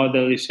it, Fort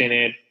Lauderdale is in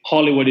it,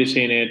 Hollywood is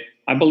in it.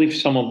 I believe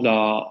some of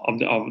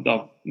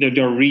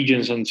the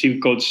regions and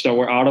zip codes that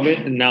were out of it,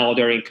 and now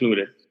they're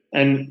included.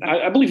 And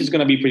I believe it's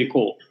going to be pretty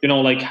cool,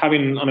 like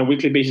having on a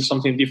weekly basis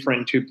something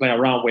different to play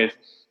around with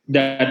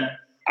that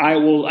I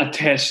will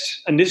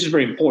attest. And this is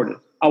very important.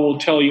 I will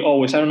tell you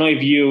always, I don't know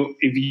if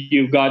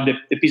you got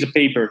the piece of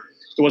paper.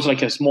 It was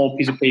like a small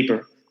piece of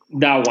paper,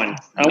 that one.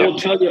 I will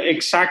tell you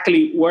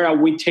exactly where are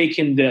we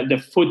taking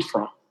the food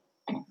from.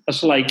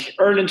 It's like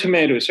Heirloom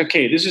Tomatoes.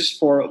 Okay, this is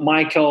for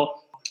Michael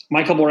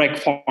Borek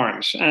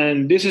Farms.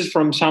 And this is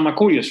from Sam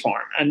Mercurio's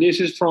farm. And this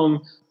is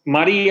from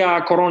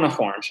Maria Corona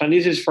Farms, and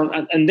this is from,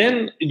 and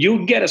then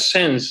you get a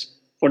sense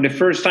for the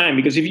first time,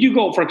 because if you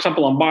go, for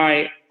example, and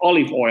buy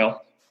olive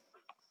oil,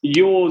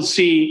 you will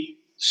see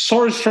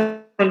source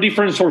from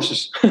different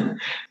sources.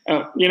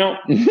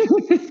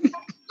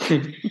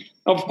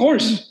 Of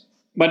course,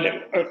 but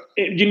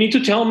you need to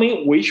tell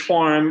me which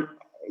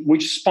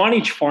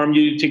Spanish farm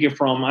you take it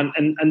from,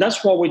 and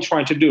that's what we're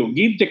trying to do.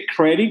 Give the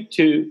credit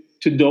to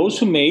those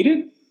who made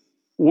it.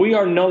 We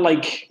are not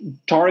like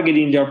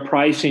targeting their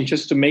pricing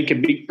just to make a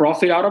big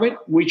profit out of it.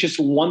 We just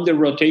want the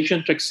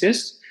rotation to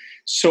exist.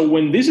 So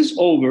when this is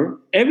over,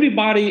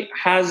 everybody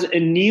has a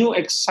new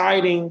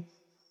exciting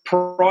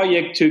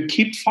project to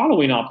keep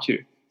following up to.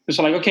 It's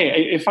like, okay,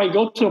 if I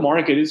go to the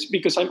market, it's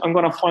because I'm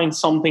going to find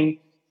something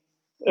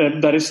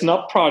that is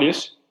not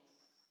produce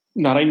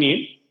that I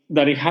need,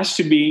 that it has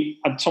to be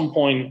at some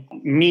point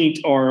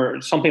meat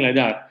or something like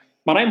that.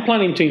 But I'm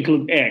planning to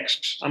include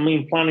eggs.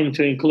 Planning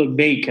to include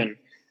bacon.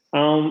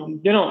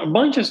 A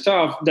bunch of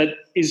stuff that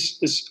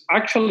is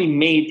actually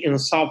made in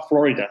South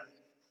Florida,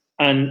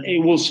 and it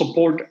will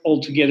support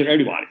altogether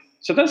everybody.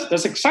 So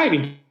that's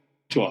exciting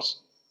to us.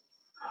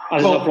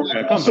 I'm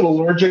also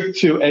allergic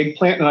to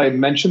eggplant, and I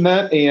mentioned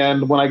that.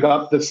 And when I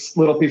got this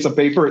little piece of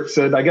paper, it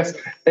said, I guess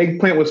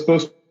eggplant was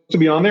supposed to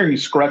be on there, and you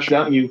scratched it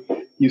out, and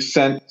you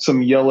sent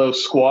some yellow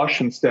squash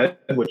instead,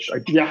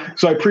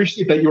 So I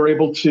appreciate that you were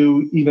able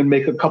to even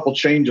make a couple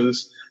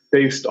changes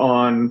based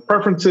on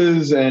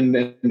preferences and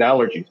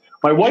allergies.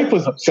 My wife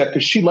was upset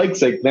because she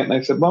likes eggplant, and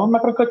I said, well, I'm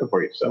not going to cook it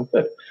for you. So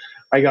good.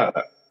 I got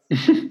it.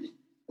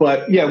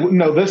 But yeah,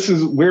 no,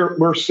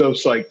 we're so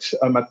psyched.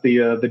 I'm at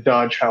the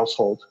Dodge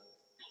household.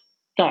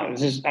 No,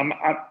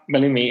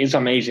 believe me, it's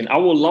amazing. I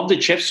would love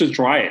the chefs to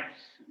try it.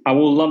 I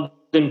would love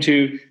them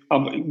to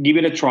give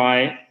it a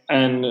try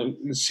and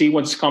see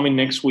what's coming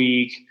next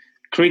week.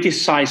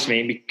 Criticize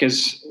me,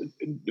 because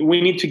we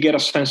need to get a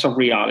sense of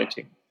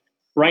reality.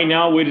 Right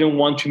now, we don't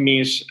want to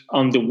miss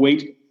on the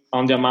weight,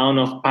 on the amount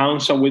of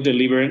pounds that we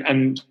deliver,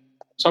 and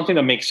something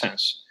that makes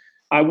sense.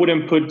 I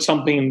wouldn't put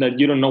something that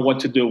you don't know what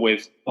to do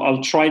with.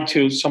 I'll try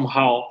to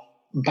somehow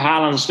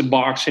balance the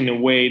box in a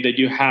way that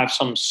you have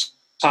some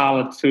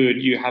salad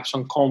food, you have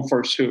some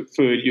comfort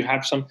food, you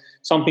have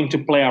something to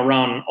play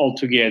around all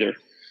together.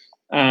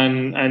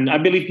 And I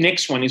believe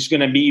next one is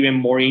going to be even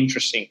more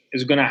interesting.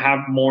 It's going to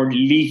have more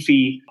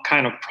leafy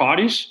kind of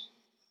produce,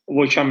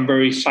 which I'm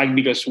very psyched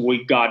because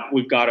we got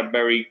a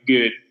very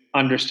good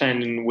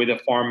understanding with the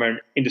farmer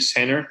in the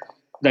center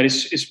that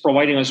is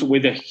providing us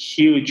with a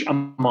huge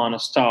amount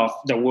of stuff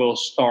that will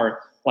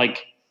start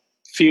like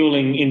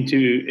fueling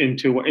into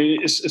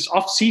it's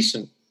off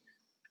season,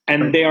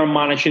 and they are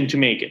managing to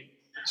make it.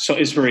 So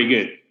it's very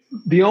good.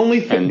 The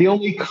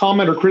only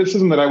comment or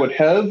criticism that I would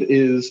have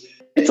is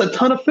it's a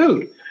ton of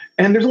food,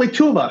 and there's only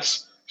two of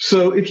us.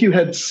 So if you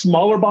had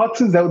smaller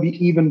boxes, that would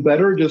be even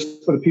better,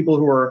 just for the people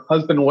who are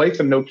husband and wife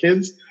and no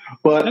kids.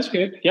 But that's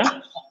good.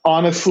 Yeah.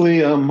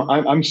 Honestly,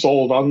 I'm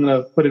sold. I'm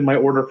going to put in my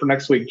order for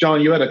next week.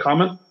 John, you had a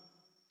comment?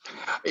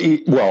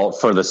 Well,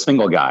 for the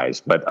single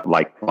guys, but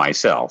like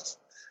myself.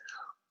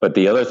 But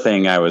the other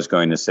thing I was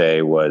going to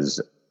say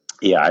was,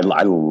 I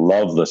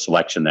love the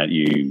selection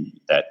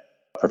that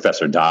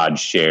Professor Dodge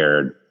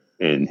shared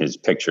in his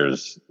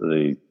pictures.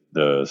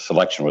 The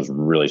selection was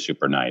really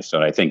super nice.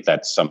 So I think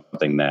that's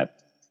something that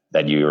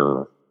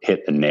you're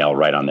hit the nail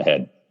right on the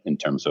head in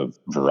terms of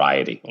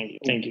variety.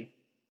 Thank you.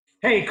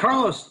 Hey,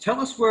 Carlos, tell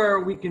us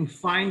where we can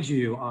find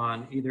you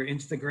on either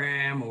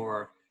Instagram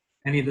or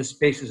any of the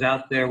spaces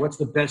out there. What's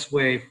the best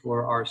way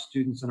for our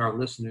students and our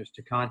listeners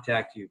to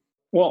contact you?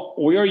 Well,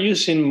 we are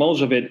using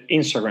most of it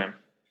Instagram.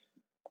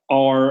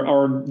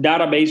 Our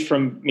database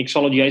from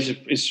Mixology Ice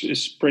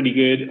is pretty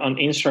good on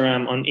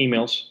Instagram, on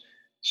emails.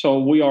 So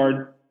we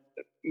are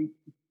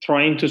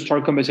trying to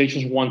start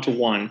conversations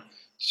one-to-one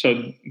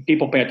so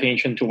people pay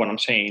attention to what I'm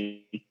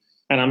saying.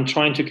 And I'm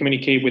trying to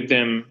communicate with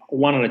them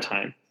one at a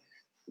time.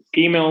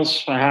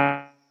 Emails,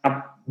 I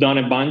have done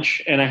a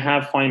bunch, and I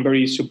have found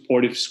very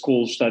supportive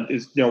schools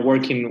they're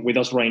working with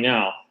us right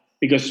now,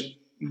 because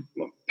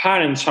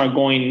parents are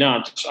going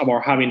nuts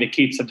about having the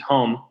kids at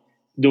home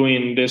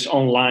doing this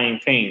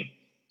online thing.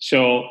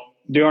 So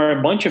there are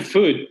a bunch of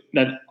food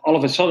that all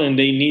of a sudden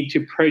they need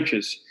to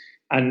purchase,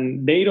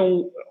 and they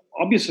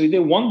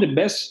want the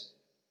best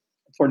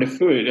for the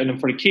food and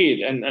for the kid.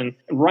 And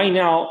right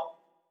now,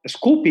 the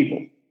school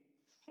people,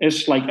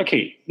 it's like,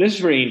 okay, this is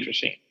very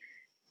interesting.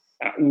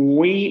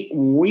 We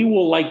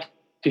will like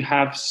to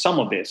have some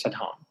of this at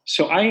home.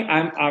 So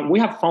we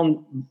have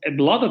found a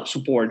lot of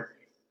support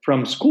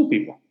from school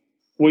people,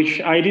 which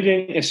I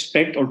didn't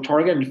expect or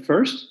target at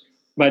first.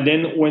 But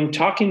then when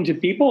talking to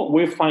people,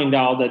 we find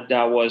out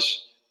that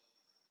was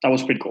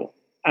pretty cool.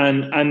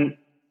 And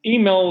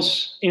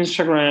emails,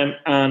 Instagram,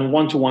 and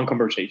one-to-one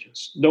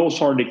conversations.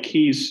 Those are the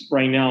keys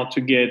right now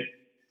to get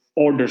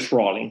orders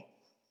rolling.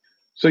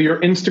 So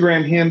your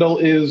Instagram handle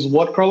is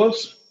what,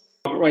 Carlos?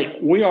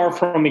 Right. We are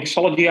from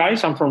Mixology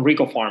Ice. I'm from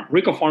Rico Farm.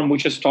 Rico Farm, we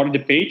just started the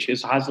page.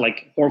 It has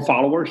like 4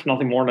 followers,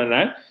 nothing more than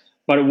that.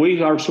 But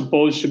we are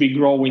supposed to be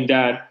growing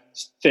that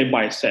step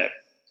by step.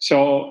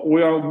 So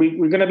we're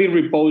going to be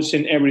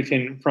reposting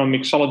everything from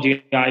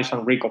Mixology Ice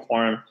and Rico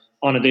Farm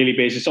on a daily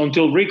basis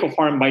until Rico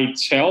Farm by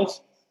itself,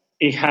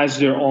 it has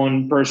their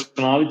own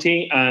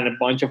personality and a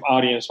bunch of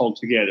audience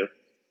altogether.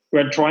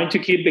 We're trying to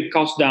keep the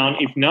cost down.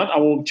 If not, I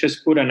will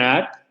just put an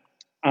ad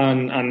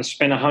and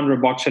spend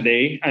 $100 a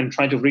day and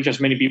try to reach as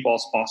many people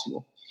as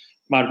possible.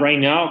 But right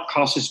now,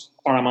 cost is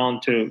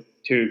paramount to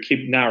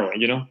keep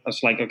narrowing.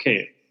 It's like,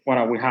 okay, what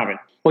are we having?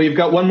 Well, you've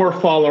got one more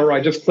follower. I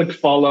just clicked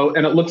follow,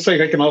 and it looks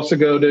like I can also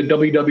go to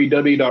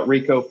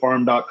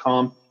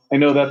www.ricofarm.com. I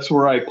know that's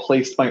where I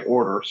placed my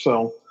order,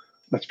 so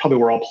that's probably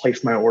where I'll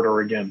place my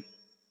order again.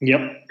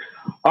 Yep.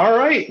 All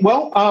right.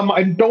 Well,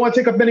 I don't want to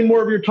take up any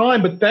more of your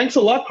time, but thanks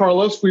a lot,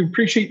 Carlos. We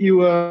appreciate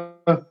you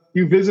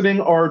you visiting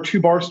our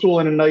Two Barstool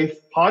and a Knife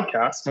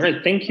podcast. All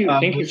right. Thank you.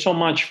 Thank you so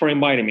much for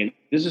inviting me.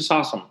 This is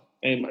awesome.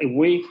 And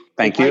if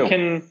I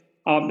can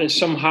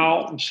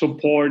somehow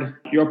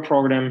support your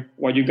program,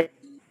 what you got.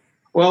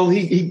 Well,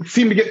 he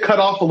seemed to get cut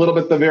off a little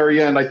bit at the very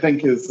end. I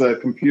think his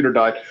computer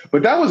died.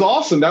 But that was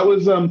awesome. That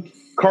was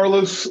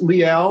Carlos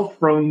Leal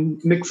from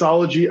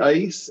Mixology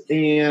Ice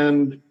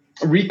and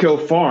Rico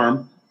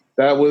Farm.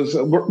 That was.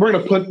 We're going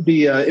to put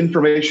the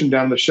information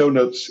down in the show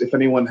notes if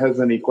anyone has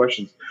any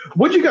questions.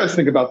 What did you guys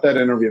think about that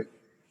interview?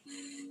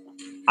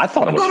 I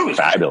thought it was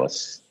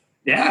fabulous.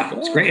 Yeah,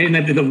 it's great.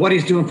 And what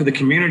he's doing for the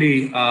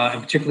community,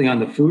 and particularly on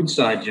the food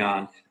side,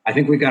 John, I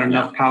think we got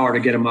enough power to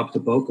get him up to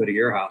Boca to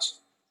your house.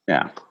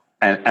 Yeah.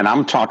 And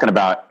I'm talking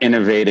about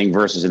innovating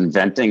versus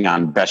inventing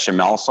on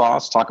bechamel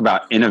sauce. Talk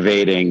about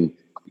innovating,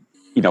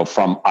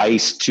 from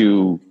ice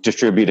to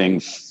distributing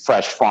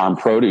fresh farm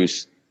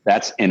produce.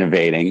 That's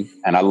innovating.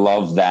 And I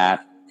love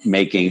that,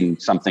 making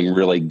something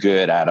really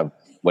good out of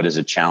what is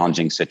a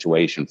challenging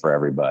situation for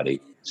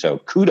everybody. So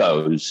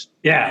kudos.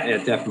 Yeah,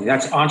 definitely.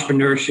 That's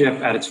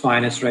entrepreneurship at its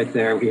finest right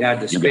there. He had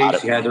the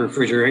space, he had the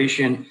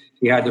refrigeration,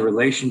 he had the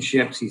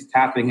relationships. He's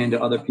tapping into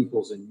other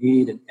people's in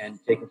need and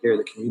taking care of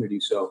the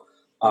community. So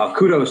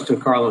kudos to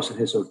Carlos and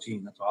his whole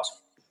team. That's awesome.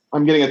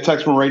 I'm getting a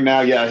text from right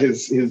now. Yeah,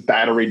 his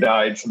battery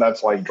died, so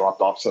that's why he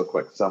dropped off so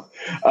quick. So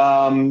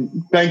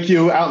thank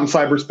you out in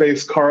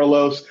cyberspace,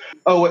 Carlos.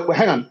 Oh, wait,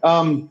 hang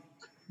on.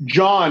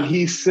 John,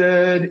 he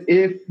said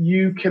if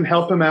you can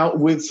help him out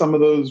with some of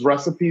those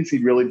recipes,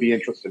 he'd really be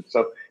interested.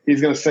 So he's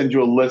going to send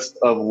you a list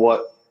of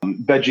what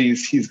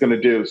veggies he's going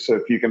to do. So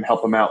if you can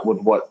help him out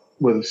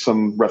with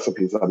some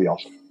recipes, that'd be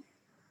awesome.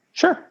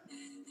 Sure.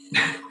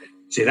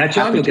 See that,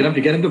 John? You'll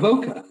get him to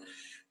Boca.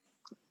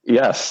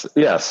 Yes.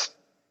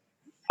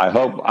 I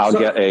hope I'll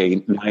get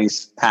a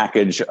nice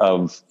package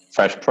of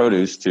fresh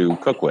produce to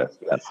cook with.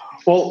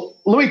 Well,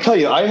 let me tell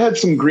you, I had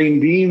some green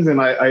beans and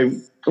I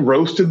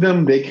roasted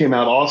them. They came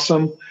out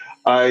awesome.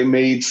 I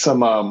made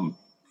some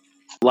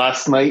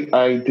last night.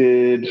 I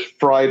did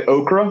fried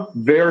okra,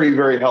 very,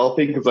 very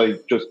healthy because I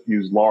just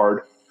used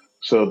lard.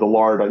 So the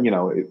lard,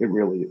 it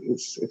really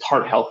is. It's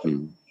heart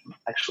healthy. I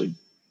actually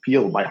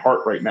feel my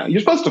heart right now.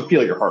 You're supposed to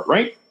feel your heart,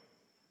 right?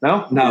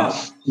 No, not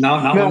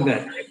one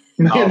bit.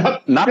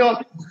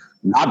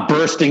 Not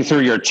bursting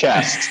through your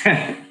chest.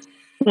 I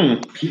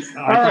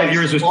thought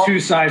yours was 2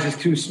 sizes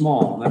too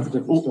small. That's a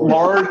different story.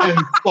 Lard and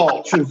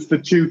salt is the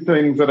 2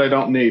 things that I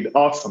don't need.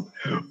 Awesome.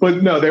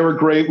 But no, they were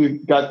great.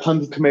 We've got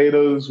tons of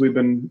tomatoes. We've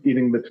been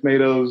eating the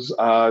tomatoes.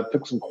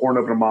 Took some corn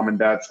over to Mom and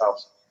Dad's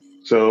house.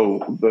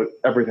 So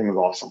everything is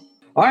awesome.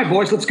 All right,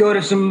 boys, let's go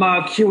to some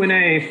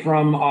Q&A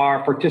from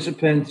our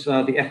participants,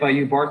 the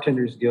FIU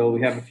Bartenders Guild.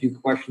 We have a few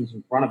questions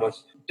in front of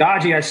us.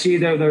 Dodgy, I see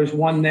there's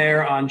one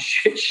there on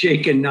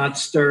shaken, not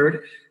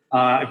stirred.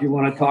 If you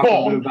want to talk a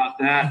little bit about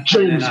that.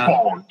 James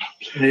Bond.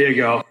 There you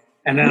go.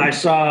 And then I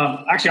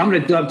saw, actually, I'm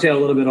going to dovetail a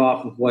little bit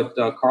off of what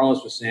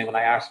Carlos was saying when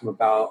I asked him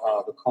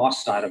about the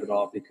cost side of it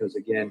all, because,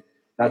 again,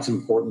 that's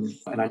important.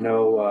 And I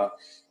know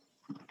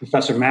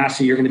Professor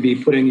Massey, you're going to be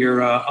putting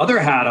your other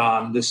hat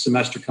on this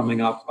semester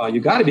coming up. You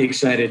got to be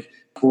excited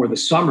for the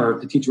summer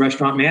to teach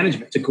restaurant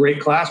management. It's a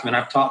great class, man.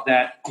 I've taught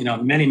that,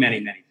 many,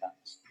 many, many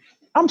times.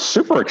 I'm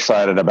super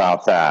excited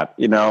about that.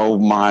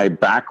 My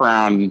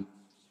background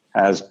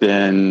has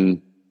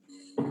been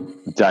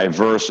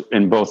diverse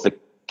in both the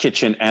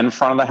kitchen and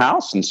front of the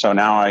house. And so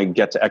now I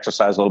get to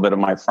exercise a little bit of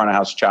my front of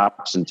house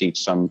chops and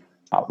teach some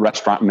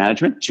restaurant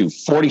management to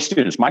 40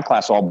 students. My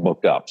class all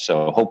booked up.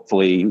 So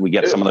hopefully we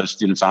get some of those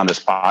students on this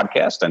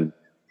podcast and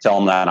tell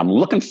them that I'm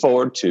looking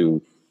forward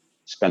to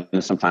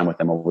spending some time with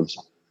them over the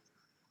summer.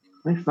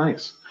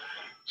 Nice.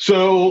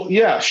 So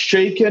yeah,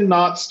 shaken,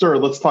 not stirred.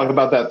 Let's talk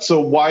about that.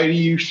 So why do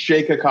you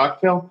shake a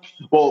cocktail?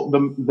 Well,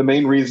 the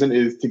main reason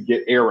is to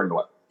get air into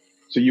it.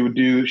 So you would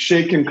do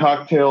shaken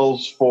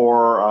cocktails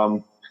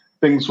for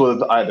things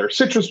with either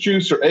citrus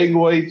juice or egg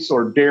whites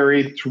or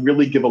dairy to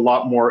really give a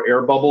lot more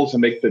air bubbles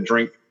and make the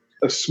drink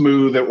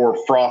smooth or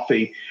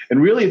frothy.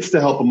 And really it's to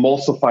help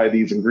emulsify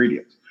these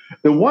ingredients.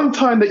 The one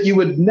time that you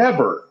would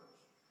never,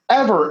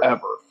 ever,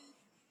 ever,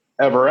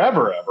 ever,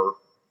 ever, ever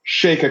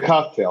shake a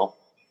cocktail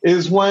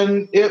is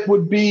when it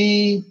would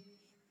be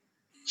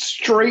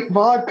straight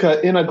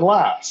vodka in a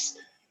glass.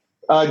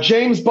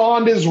 James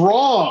Bond is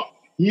wrong.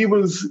 He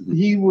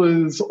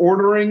was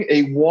ordering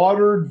a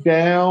watered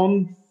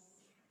down,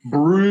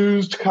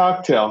 bruised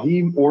cocktail.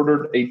 He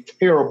ordered a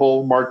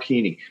terrible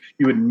martini.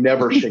 You would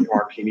never shake a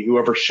martini.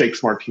 Whoever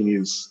shakes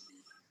martinis,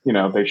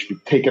 they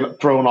should be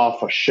thrown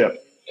off a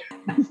ship.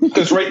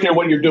 Because right there,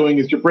 what you're doing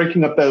is you're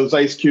breaking up those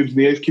ice cubes, and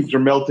the ice cubes are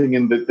melting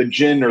in the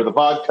gin or the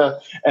vodka,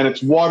 and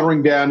it's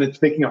watering down. It's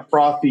making a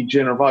frothy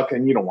gin or vodka,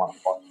 and you don't want a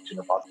frothy gin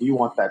or vodka. You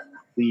want that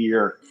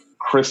clear,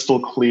 crystal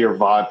clear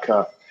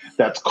vodka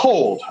that's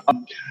cold.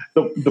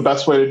 The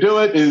best way to do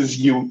it is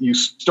you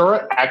stir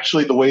it.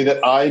 Actually, the way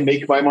that I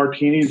make my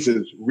martinis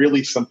is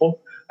really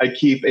simple. I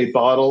keep a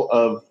bottle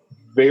of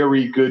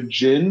very good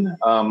gin.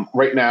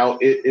 Right now,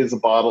 it is a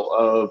bottle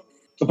of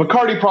the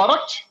Bacardi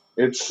product.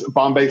 It's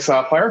Bombay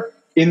Sapphire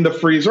in the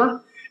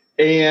freezer.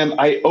 And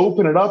I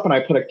open it up and I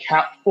put a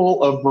cap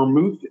full of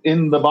vermouth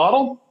in the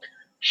bottle,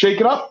 shake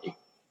it up,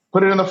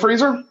 put it in the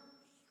freezer,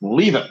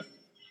 leave it.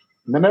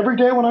 And then every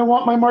day when I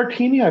want my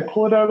martini, I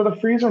pull it out of the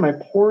freezer and I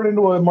pour it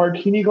into a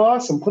martini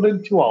glass and put it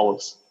in 2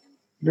 olives.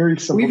 Very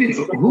simple.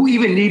 Who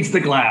even needs the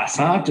glass,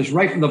 huh? Just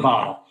right from the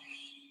bottle.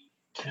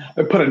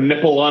 I put a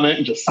nipple on it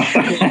and just...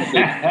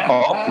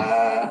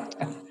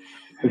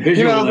 The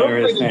visual there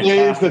is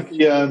fantastic.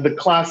 The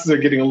classes are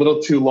getting a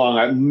little too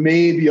long.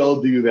 Maybe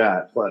I'll do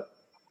that, but...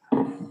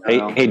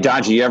 Hey,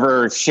 Dodgy, you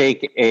ever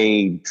shake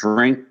a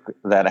drink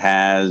that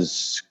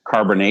has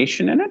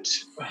carbonation in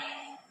it?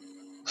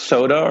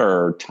 Soda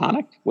or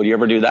tonic? Would you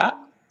ever do that?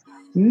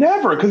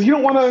 Never, because you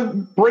don't want to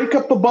break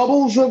up the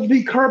bubbles of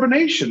the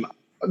carbonation.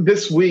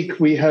 This week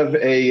we have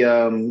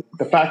the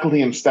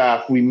faculty and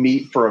staff, we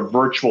meet for a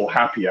virtual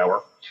happy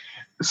hour.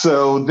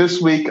 So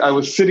this week I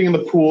was sitting in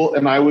the pool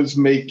and I was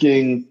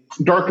making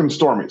Dark and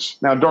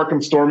Stormies. Now, Dark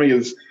and Stormy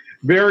is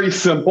very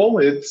simple.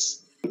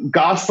 It's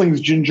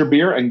Gosling's ginger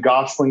beer and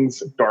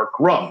Gosling's dark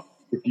rum.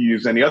 If you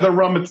use any other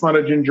rum, it's not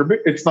a ginger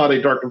beer. It's not a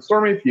Dark and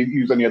Stormy. If you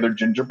use any other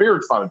ginger beer,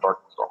 it's not a Dark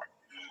and Stormy.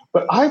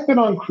 But I've been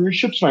on cruise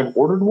ships and I've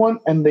ordered one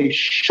and they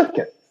shook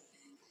it.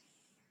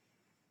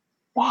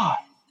 Why?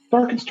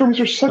 Dark and Stormies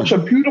are such a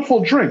beautiful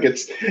drink.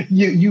 It's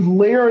you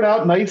layer it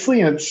out nicely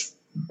and it's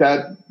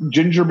that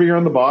ginger beer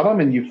on the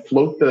bottom and you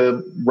float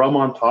the rum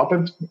on top.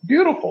 It's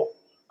beautiful.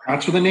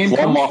 That's where the name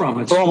comes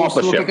from. It's supposed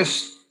to look like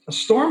a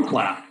storm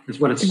cloud is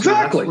what it's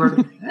exactly.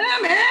 Man.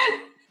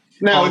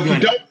 Now, if you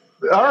don't,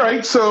 all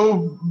right.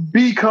 So,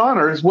 B.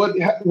 Connors, what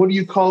do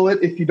you call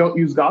it if you don't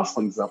use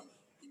Goslings though?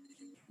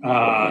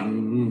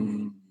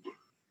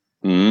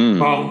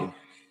 Well,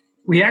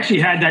 we actually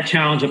had that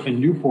challenge up in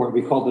Newport.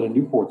 We called it a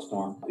Newport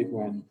Storm. I think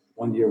when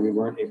one year we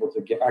weren't able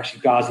to get.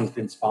 Actually, Gosling's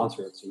didn't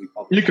sponsor it, so we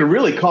called it. You can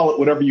really call it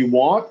whatever you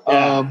want.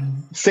 Yeah.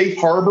 Safe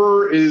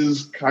Harbor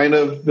is kind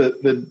of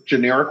the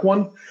generic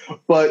one,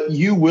 but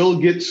you will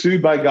get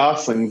sued by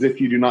Goslings if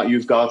you do not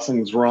use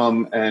Gosling's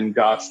rum and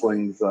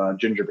Gosling's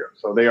ginger beer.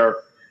 So they are,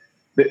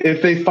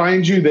 if they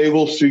find you, they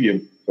will sue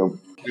you. So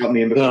out in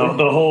the industry,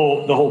 the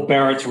whole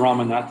Barrett's rum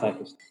and that type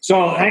of stuff.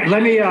 So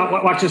let me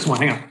watch this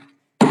one. Hang on.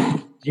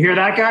 You hear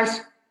that,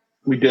 guys?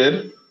 We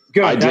did.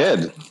 Good. I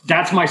did.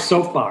 That's my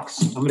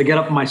soapbox. I'm going to get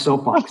up on my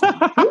soapbox.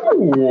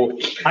 Ooh.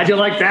 How'd you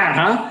like that,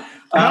 huh?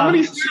 How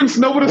many students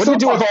know what a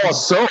soapbox is? What do you do with all the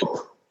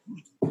soap?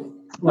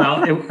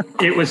 Well,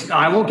 it was,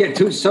 I won't get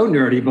so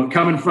nerdy, but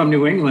coming from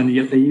New England,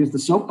 they use the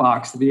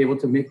soapbox to be able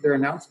to make their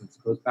announcements.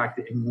 It goes back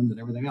to England and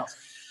everything else.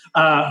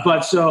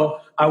 But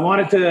so I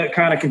wanted to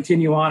kind of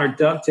continue on or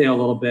dovetail a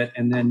little bit.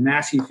 And then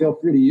Massey, feel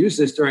free to use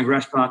this during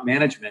restaurant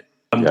management.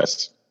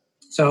 Yes.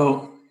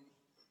 So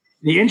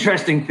the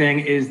interesting thing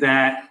is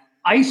that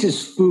ice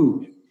is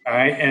food. All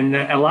right. And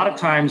a lot of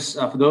times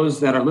for those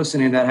that are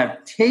listening that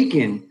have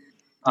taken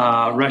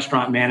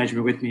restaurant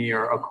management with me,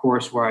 or a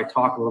course where I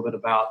talk a little bit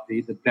about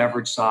the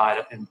beverage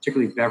side and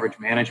particularly beverage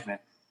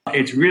management,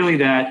 it's really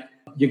that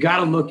you got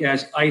to look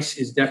as ice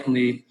is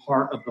definitely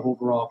part of the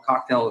overall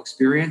cocktail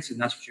experience. And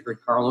that's what you heard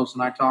Carlos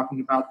and I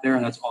talking about there.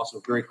 And that's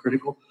also very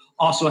critical.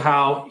 Also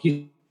how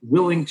he's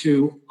willing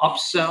to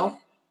upsell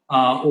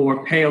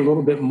or pay a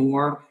little bit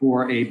more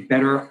for a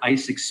better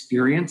ice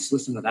experience.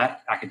 Listen to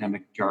that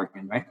academic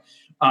jargon, right?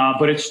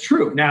 But it's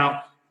true.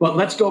 Now, but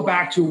let's go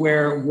back to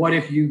what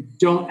if you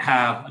don't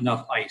have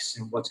enough ice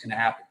and what's going to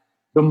happen?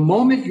 The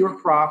moment your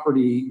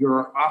property,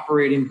 your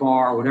operating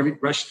bar, whatever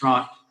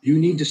restaurant, you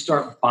need to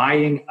start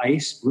buying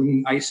ice,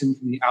 bringing ice in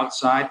from the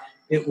outside,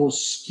 it will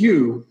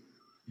skew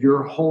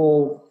your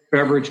whole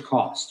beverage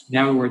cost. In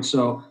other words,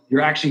 so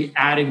you're actually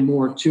adding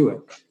more to it.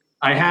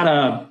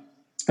 I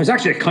was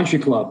actually at Country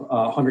Club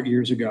 100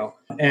 years ago,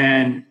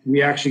 and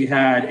we actually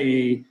had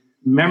a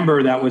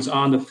member that was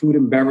on the food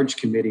and beverage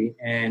committee,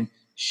 and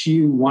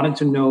she wanted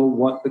to know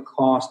what the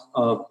cost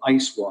of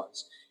ice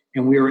was.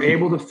 And we were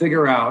able to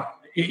figure out,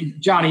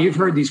 Johnny, you've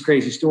heard these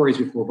crazy stories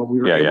before, but we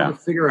were able to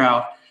figure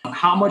out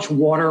how much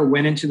water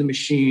went into the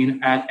machine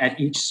at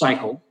each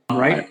cycle,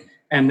 right?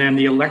 And then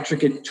the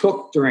electric it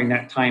took during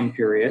that time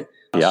period.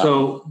 Yeah.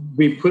 So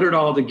we put it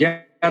all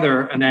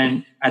together, and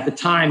then at the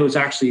time it was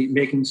actually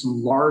making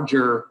some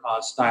larger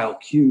style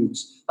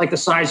cubes, like the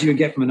size you would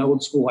get from an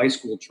old school high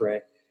school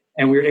tray.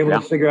 And we were able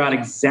to figure out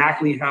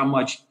exactly how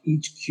much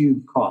each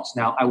cube costs.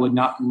 Now, I would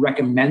not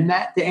recommend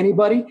that to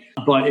anybody,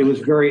 but it was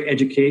very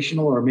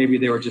educational, or maybe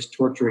they were just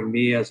torturing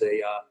me as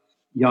a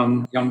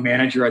young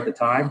manager at the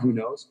time, who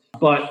knows?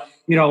 But,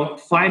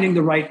 finding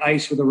the right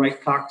ice for the right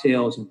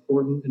cocktail is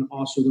important, and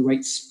also the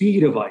right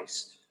speed of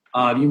ice.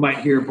 You might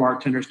hear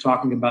bartenders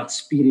talking about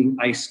speeding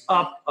ice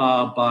up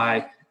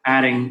by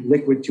adding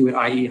liquid to it,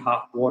 i.e.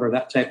 hot water,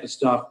 that type of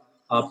stuff,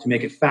 to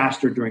make it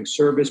faster during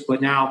service.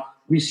 But now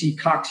we see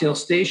cocktail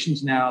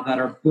stations now that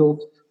are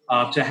built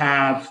to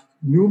have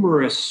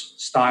numerous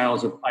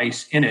styles of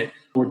ice in it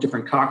for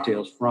different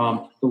cocktails,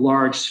 from the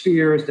large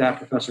spheres that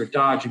Professor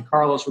Dodge and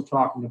Carlos were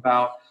talking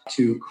about,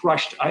 to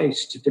crushed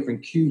ice, to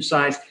different cube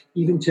size,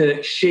 even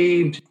to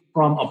shaved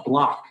from a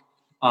block,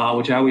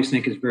 which I always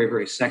think is very,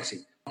 very sexy.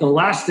 The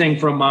last thing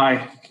from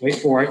my, wait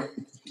for it,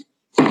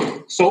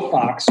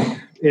 soapbox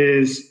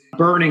is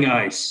burning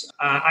ice.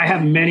 I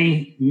have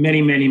many,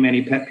 many, many,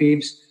 many pet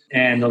peeves,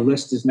 and the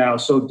list is now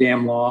so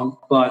damn long.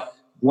 But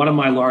one of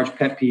my large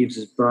pet peeves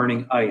is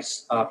burning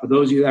ice. For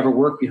those of you that ever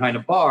work behind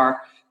a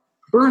bar,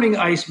 burning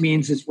ice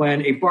means it's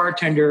when a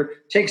bartender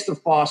takes the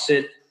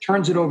faucet,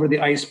 turns it over the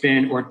ice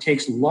bin, or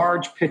takes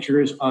large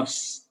pitchers of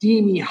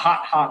steamy,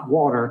 hot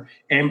water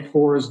and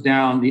pours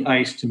down the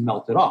ice to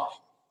melt it off.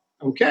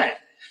 Okay.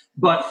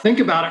 But think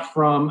about it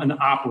from an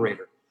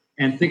operator,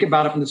 and think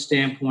about it from the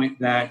standpoint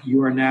that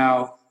you are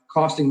now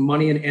costing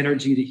money and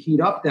energy to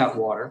heat up that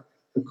water.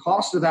 The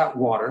cost of that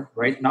water,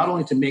 right, not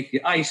only to make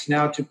the ice,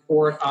 now to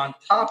pour it on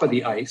top of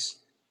the ice,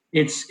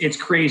 it's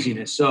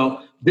craziness.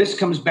 So this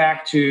comes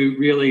back to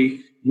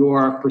really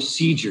your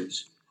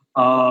procedures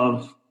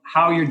of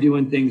how you're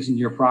doing things in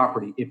your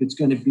property. If it's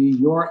going to be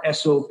your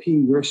SOP,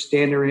 your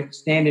standard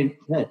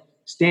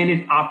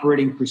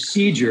operating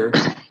procedure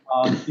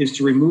is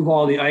to remove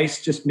all the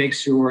ice, just make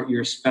sure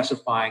you're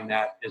specifying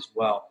that as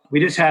well. We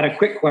just had a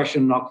quick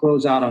question, and I'll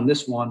close out on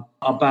this one,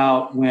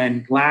 about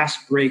when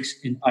glass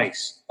breaks in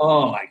ice.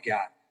 Oh my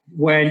God.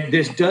 When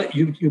this does,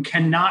 you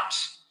cannot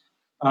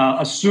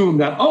assume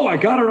that, I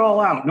got it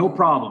all out, no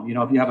problem.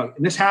 If you have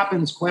and this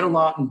happens quite a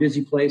lot in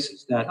busy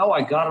places, that,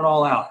 I got it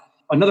all out.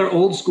 Another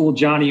old school,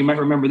 Johnny, you might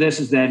remember this,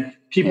 is that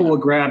people will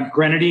grab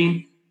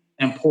grenadine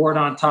and pour it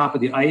on top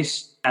of the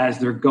ice as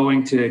they're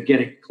going to get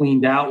it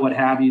cleaned out, what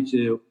have you,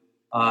 to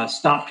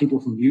stop people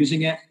from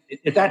using it.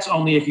 If that's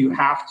only if you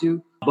have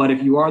to. But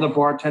if you are the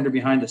bartender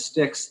behind the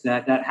sticks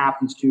that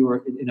happens to,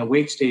 or in a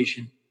wait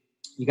station,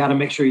 you got to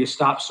make sure you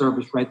stop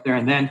service right there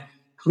and then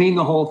clean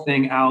the whole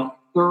thing out,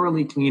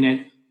 thoroughly clean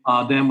it,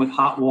 then with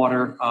hot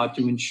water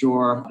to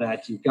ensure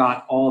that you've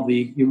got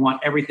you want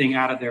everything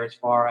out of there as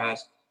far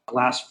as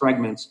glass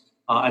fragments,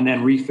 and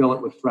then refill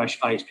it with fresh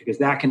ice, because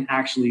that can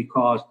actually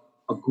cause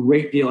a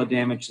great deal of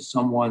damage to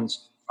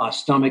someone's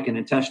stomach and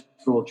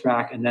intestinal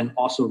tract, and then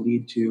also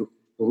lead to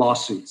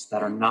lawsuits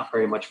that are not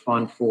very much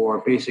fun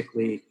for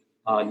basically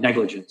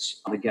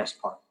negligence on the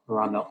guest part,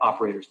 or on the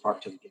operator's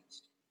part to the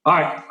guest. All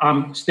right,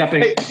 I'm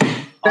stepping. Hey,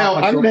 now,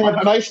 I'm going to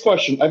have a nice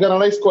question. I got a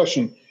nice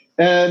question.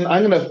 And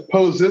I'm going to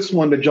pose this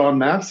one to John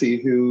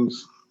Massey, who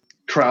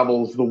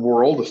travels the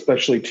world,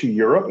 especially to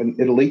Europe and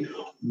Italy.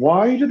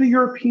 Why do the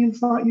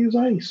Europeans not use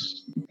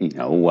ice?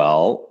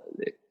 Well,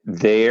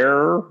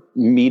 their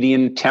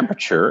median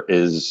temperature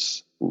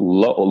is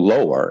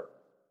lower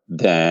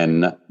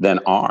than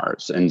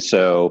ours. And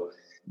so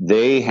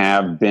they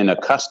have been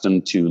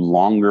accustomed to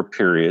longer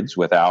periods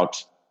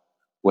without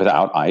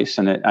without ice.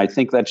 And I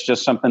think that's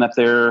just something that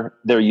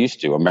they're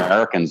used to.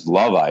 Americans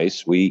love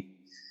ice. We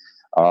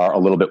are a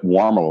little bit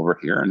warmer over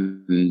here,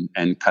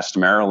 and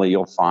customarily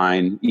you'll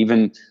find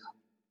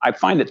I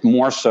find it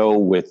more so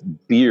with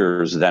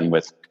beers than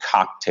with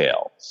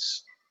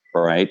cocktails,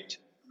 right?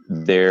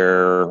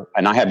 And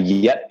I have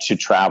yet to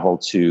travel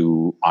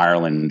to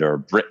Ireland or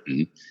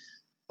Britain,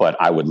 but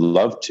I would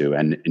love to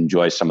and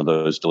enjoy some of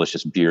those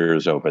delicious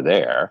beers over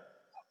there.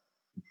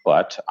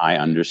 But I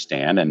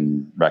understand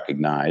and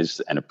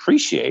recognize and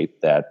appreciate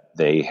that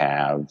they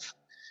have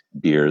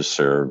beers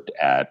served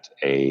at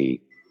a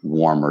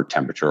warmer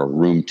temperature or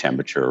room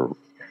temperature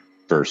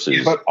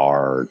versus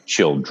our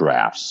chilled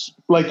drafts.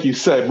 Like you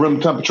said, room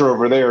temperature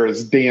over there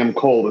is damn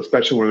cold,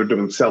 especially when they're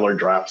doing cellar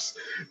drafts.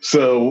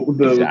 So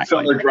the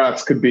cellar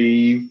drafts could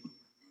be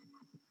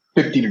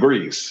 50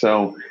 degrees.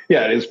 So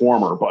yeah, it is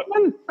warmer, but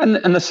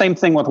and the same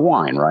thing with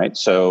wine, right?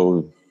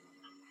 So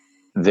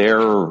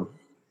the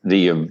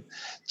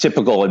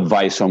typical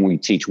advice when we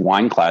teach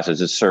wine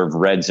classes is serve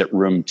reds at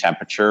room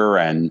temperature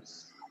and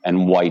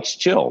whites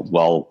chilled.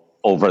 Well,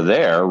 over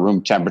there,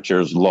 room temperature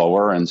is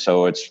lower, and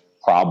so it's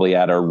probably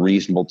at a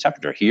reasonable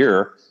temperature.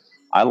 Here,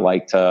 I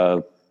like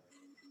to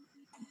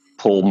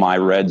pull my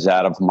reds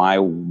out of my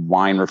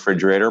wine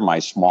refrigerator, my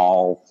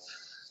small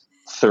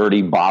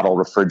 30-bottle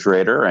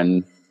refrigerator,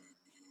 and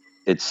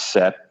it's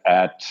set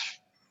at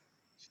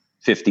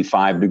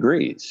 55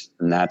 degrees.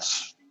 And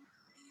that's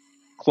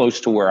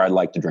close to where I'd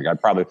like to drink. I'd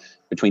probably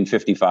between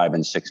 55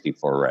 and 60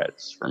 for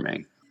reds for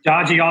me.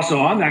 Dodgy, also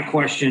on that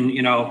question,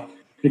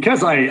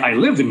 because I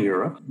lived in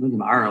Europe, lived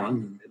in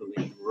Ireland, and Italy,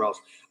 and everywhere else.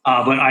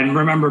 But I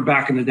remember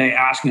back in the day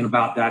asking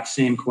about that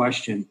same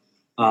question,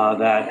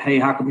 that, hey,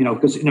 how come,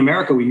 because in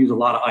America we use a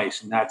lot of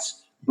ice,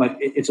 but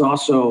it's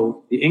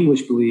also, the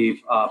English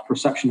believe,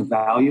 perception of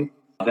value,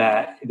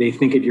 that they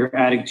think if you're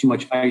adding too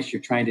much ice,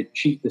 you're trying to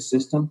cheat the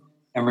system.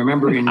 And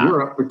remember, in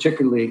Europe,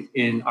 particularly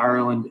in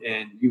Ireland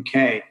and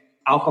UK,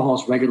 alcohol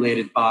is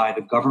regulated by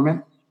the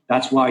government.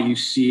 That's why you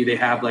see they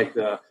have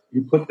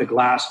you put the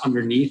glass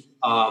underneath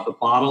the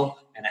bottle,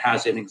 and it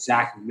has an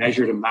exact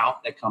measured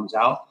amount that comes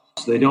out.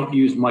 So they don't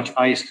use much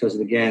ice because,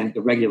 again,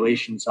 the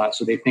regulations.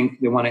 So they think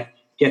they want to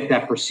get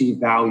that perceived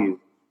value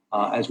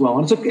as well.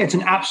 And it's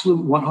an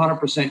absolute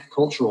 100%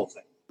 cultural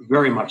thing.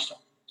 Very much so.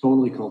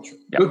 Totally cultural.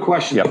 Yep. Good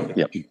question.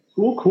 Yep.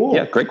 Cool.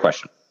 Yeah, great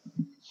question.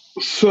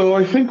 So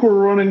I think we're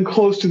running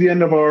close to the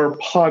end of our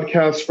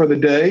podcast for the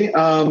day.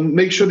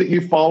 Make sure that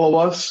you follow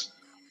us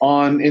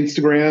on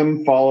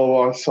Instagram,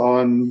 follow us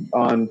on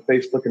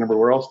Facebook and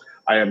everywhere else.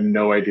 I have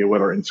no idea what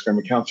our Instagram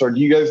accounts are.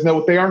 Do you guys know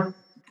what they are?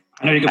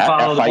 I know you can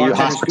follow the FIU Bartenders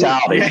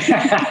Hospitality.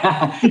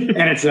 Guild.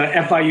 And it's a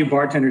FIU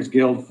Bartenders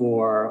Guild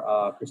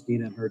for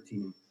Christina and her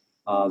team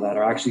that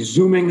are actually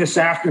Zooming this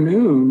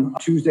afternoon,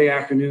 Tuesday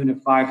afternoon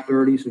at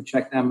 5:30. So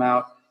check them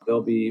out.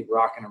 They'll be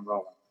rocking and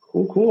rolling.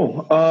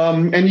 Cool.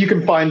 And you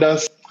can find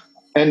us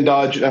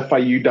ndodge at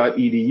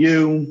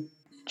fiu.edu.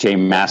 Jay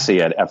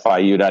Massey at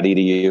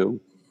fiu.edu.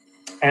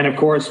 And of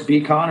course,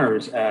 B.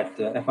 Connors at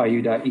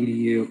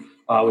fiu.edu.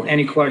 With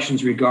any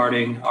questions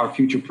regarding our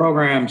future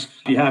programs.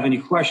 If you have any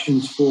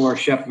questions for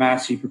Chef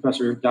Massey,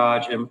 Professor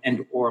Dodge,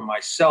 and or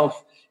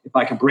myself, if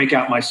I can break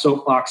out my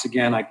soapbox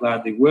again, I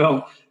gladly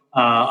will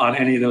on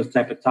any of those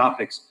type of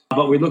topics.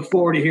 But we look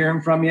forward to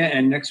hearing from you.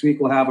 And next week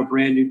we'll have a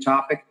brand new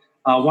topic.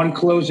 One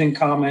closing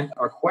comment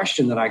or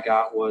question that I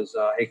got was,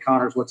 hey,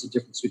 Connors, what's the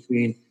difference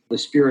between the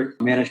Spirit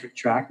Management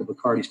Track, the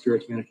Bacardi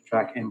Spirits Management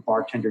Track, and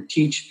Bartender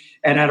Teach?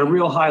 And at a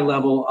real high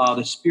level,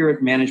 the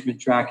Spirit Management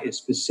Track is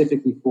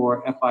specifically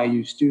for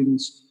FIU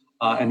students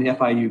and the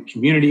FIU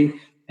community.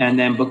 And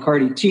then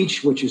Bacardi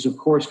Teach, which is, of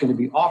course, going to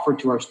be offered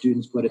to our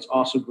students, but it's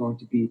also going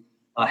to be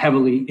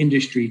heavily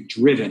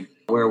industry-driven,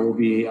 where we'll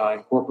be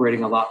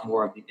incorporating a lot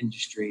more of the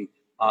industry.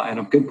 And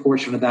a good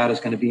portion of that is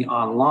going to be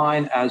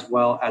online as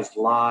well as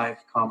live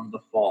come the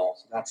fall.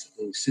 So that's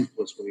the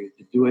simplest way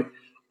to do it.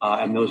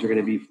 And those are going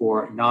to be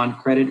for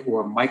non-credit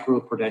or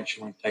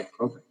micro-credentialing type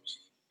programs.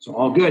 So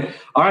all good.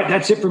 All right,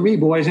 that's it for me,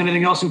 boys.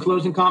 Anything else in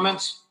closing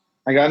comments?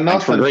 I got nothing.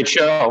 Thanks for a great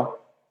show.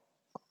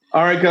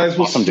 All right, guys.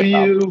 We'll see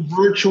you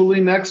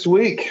virtually next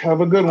week.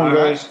 Have a good one,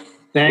 guys.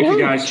 Thank you,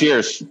 guys.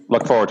 Cheers.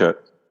 Look forward to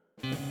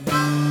it.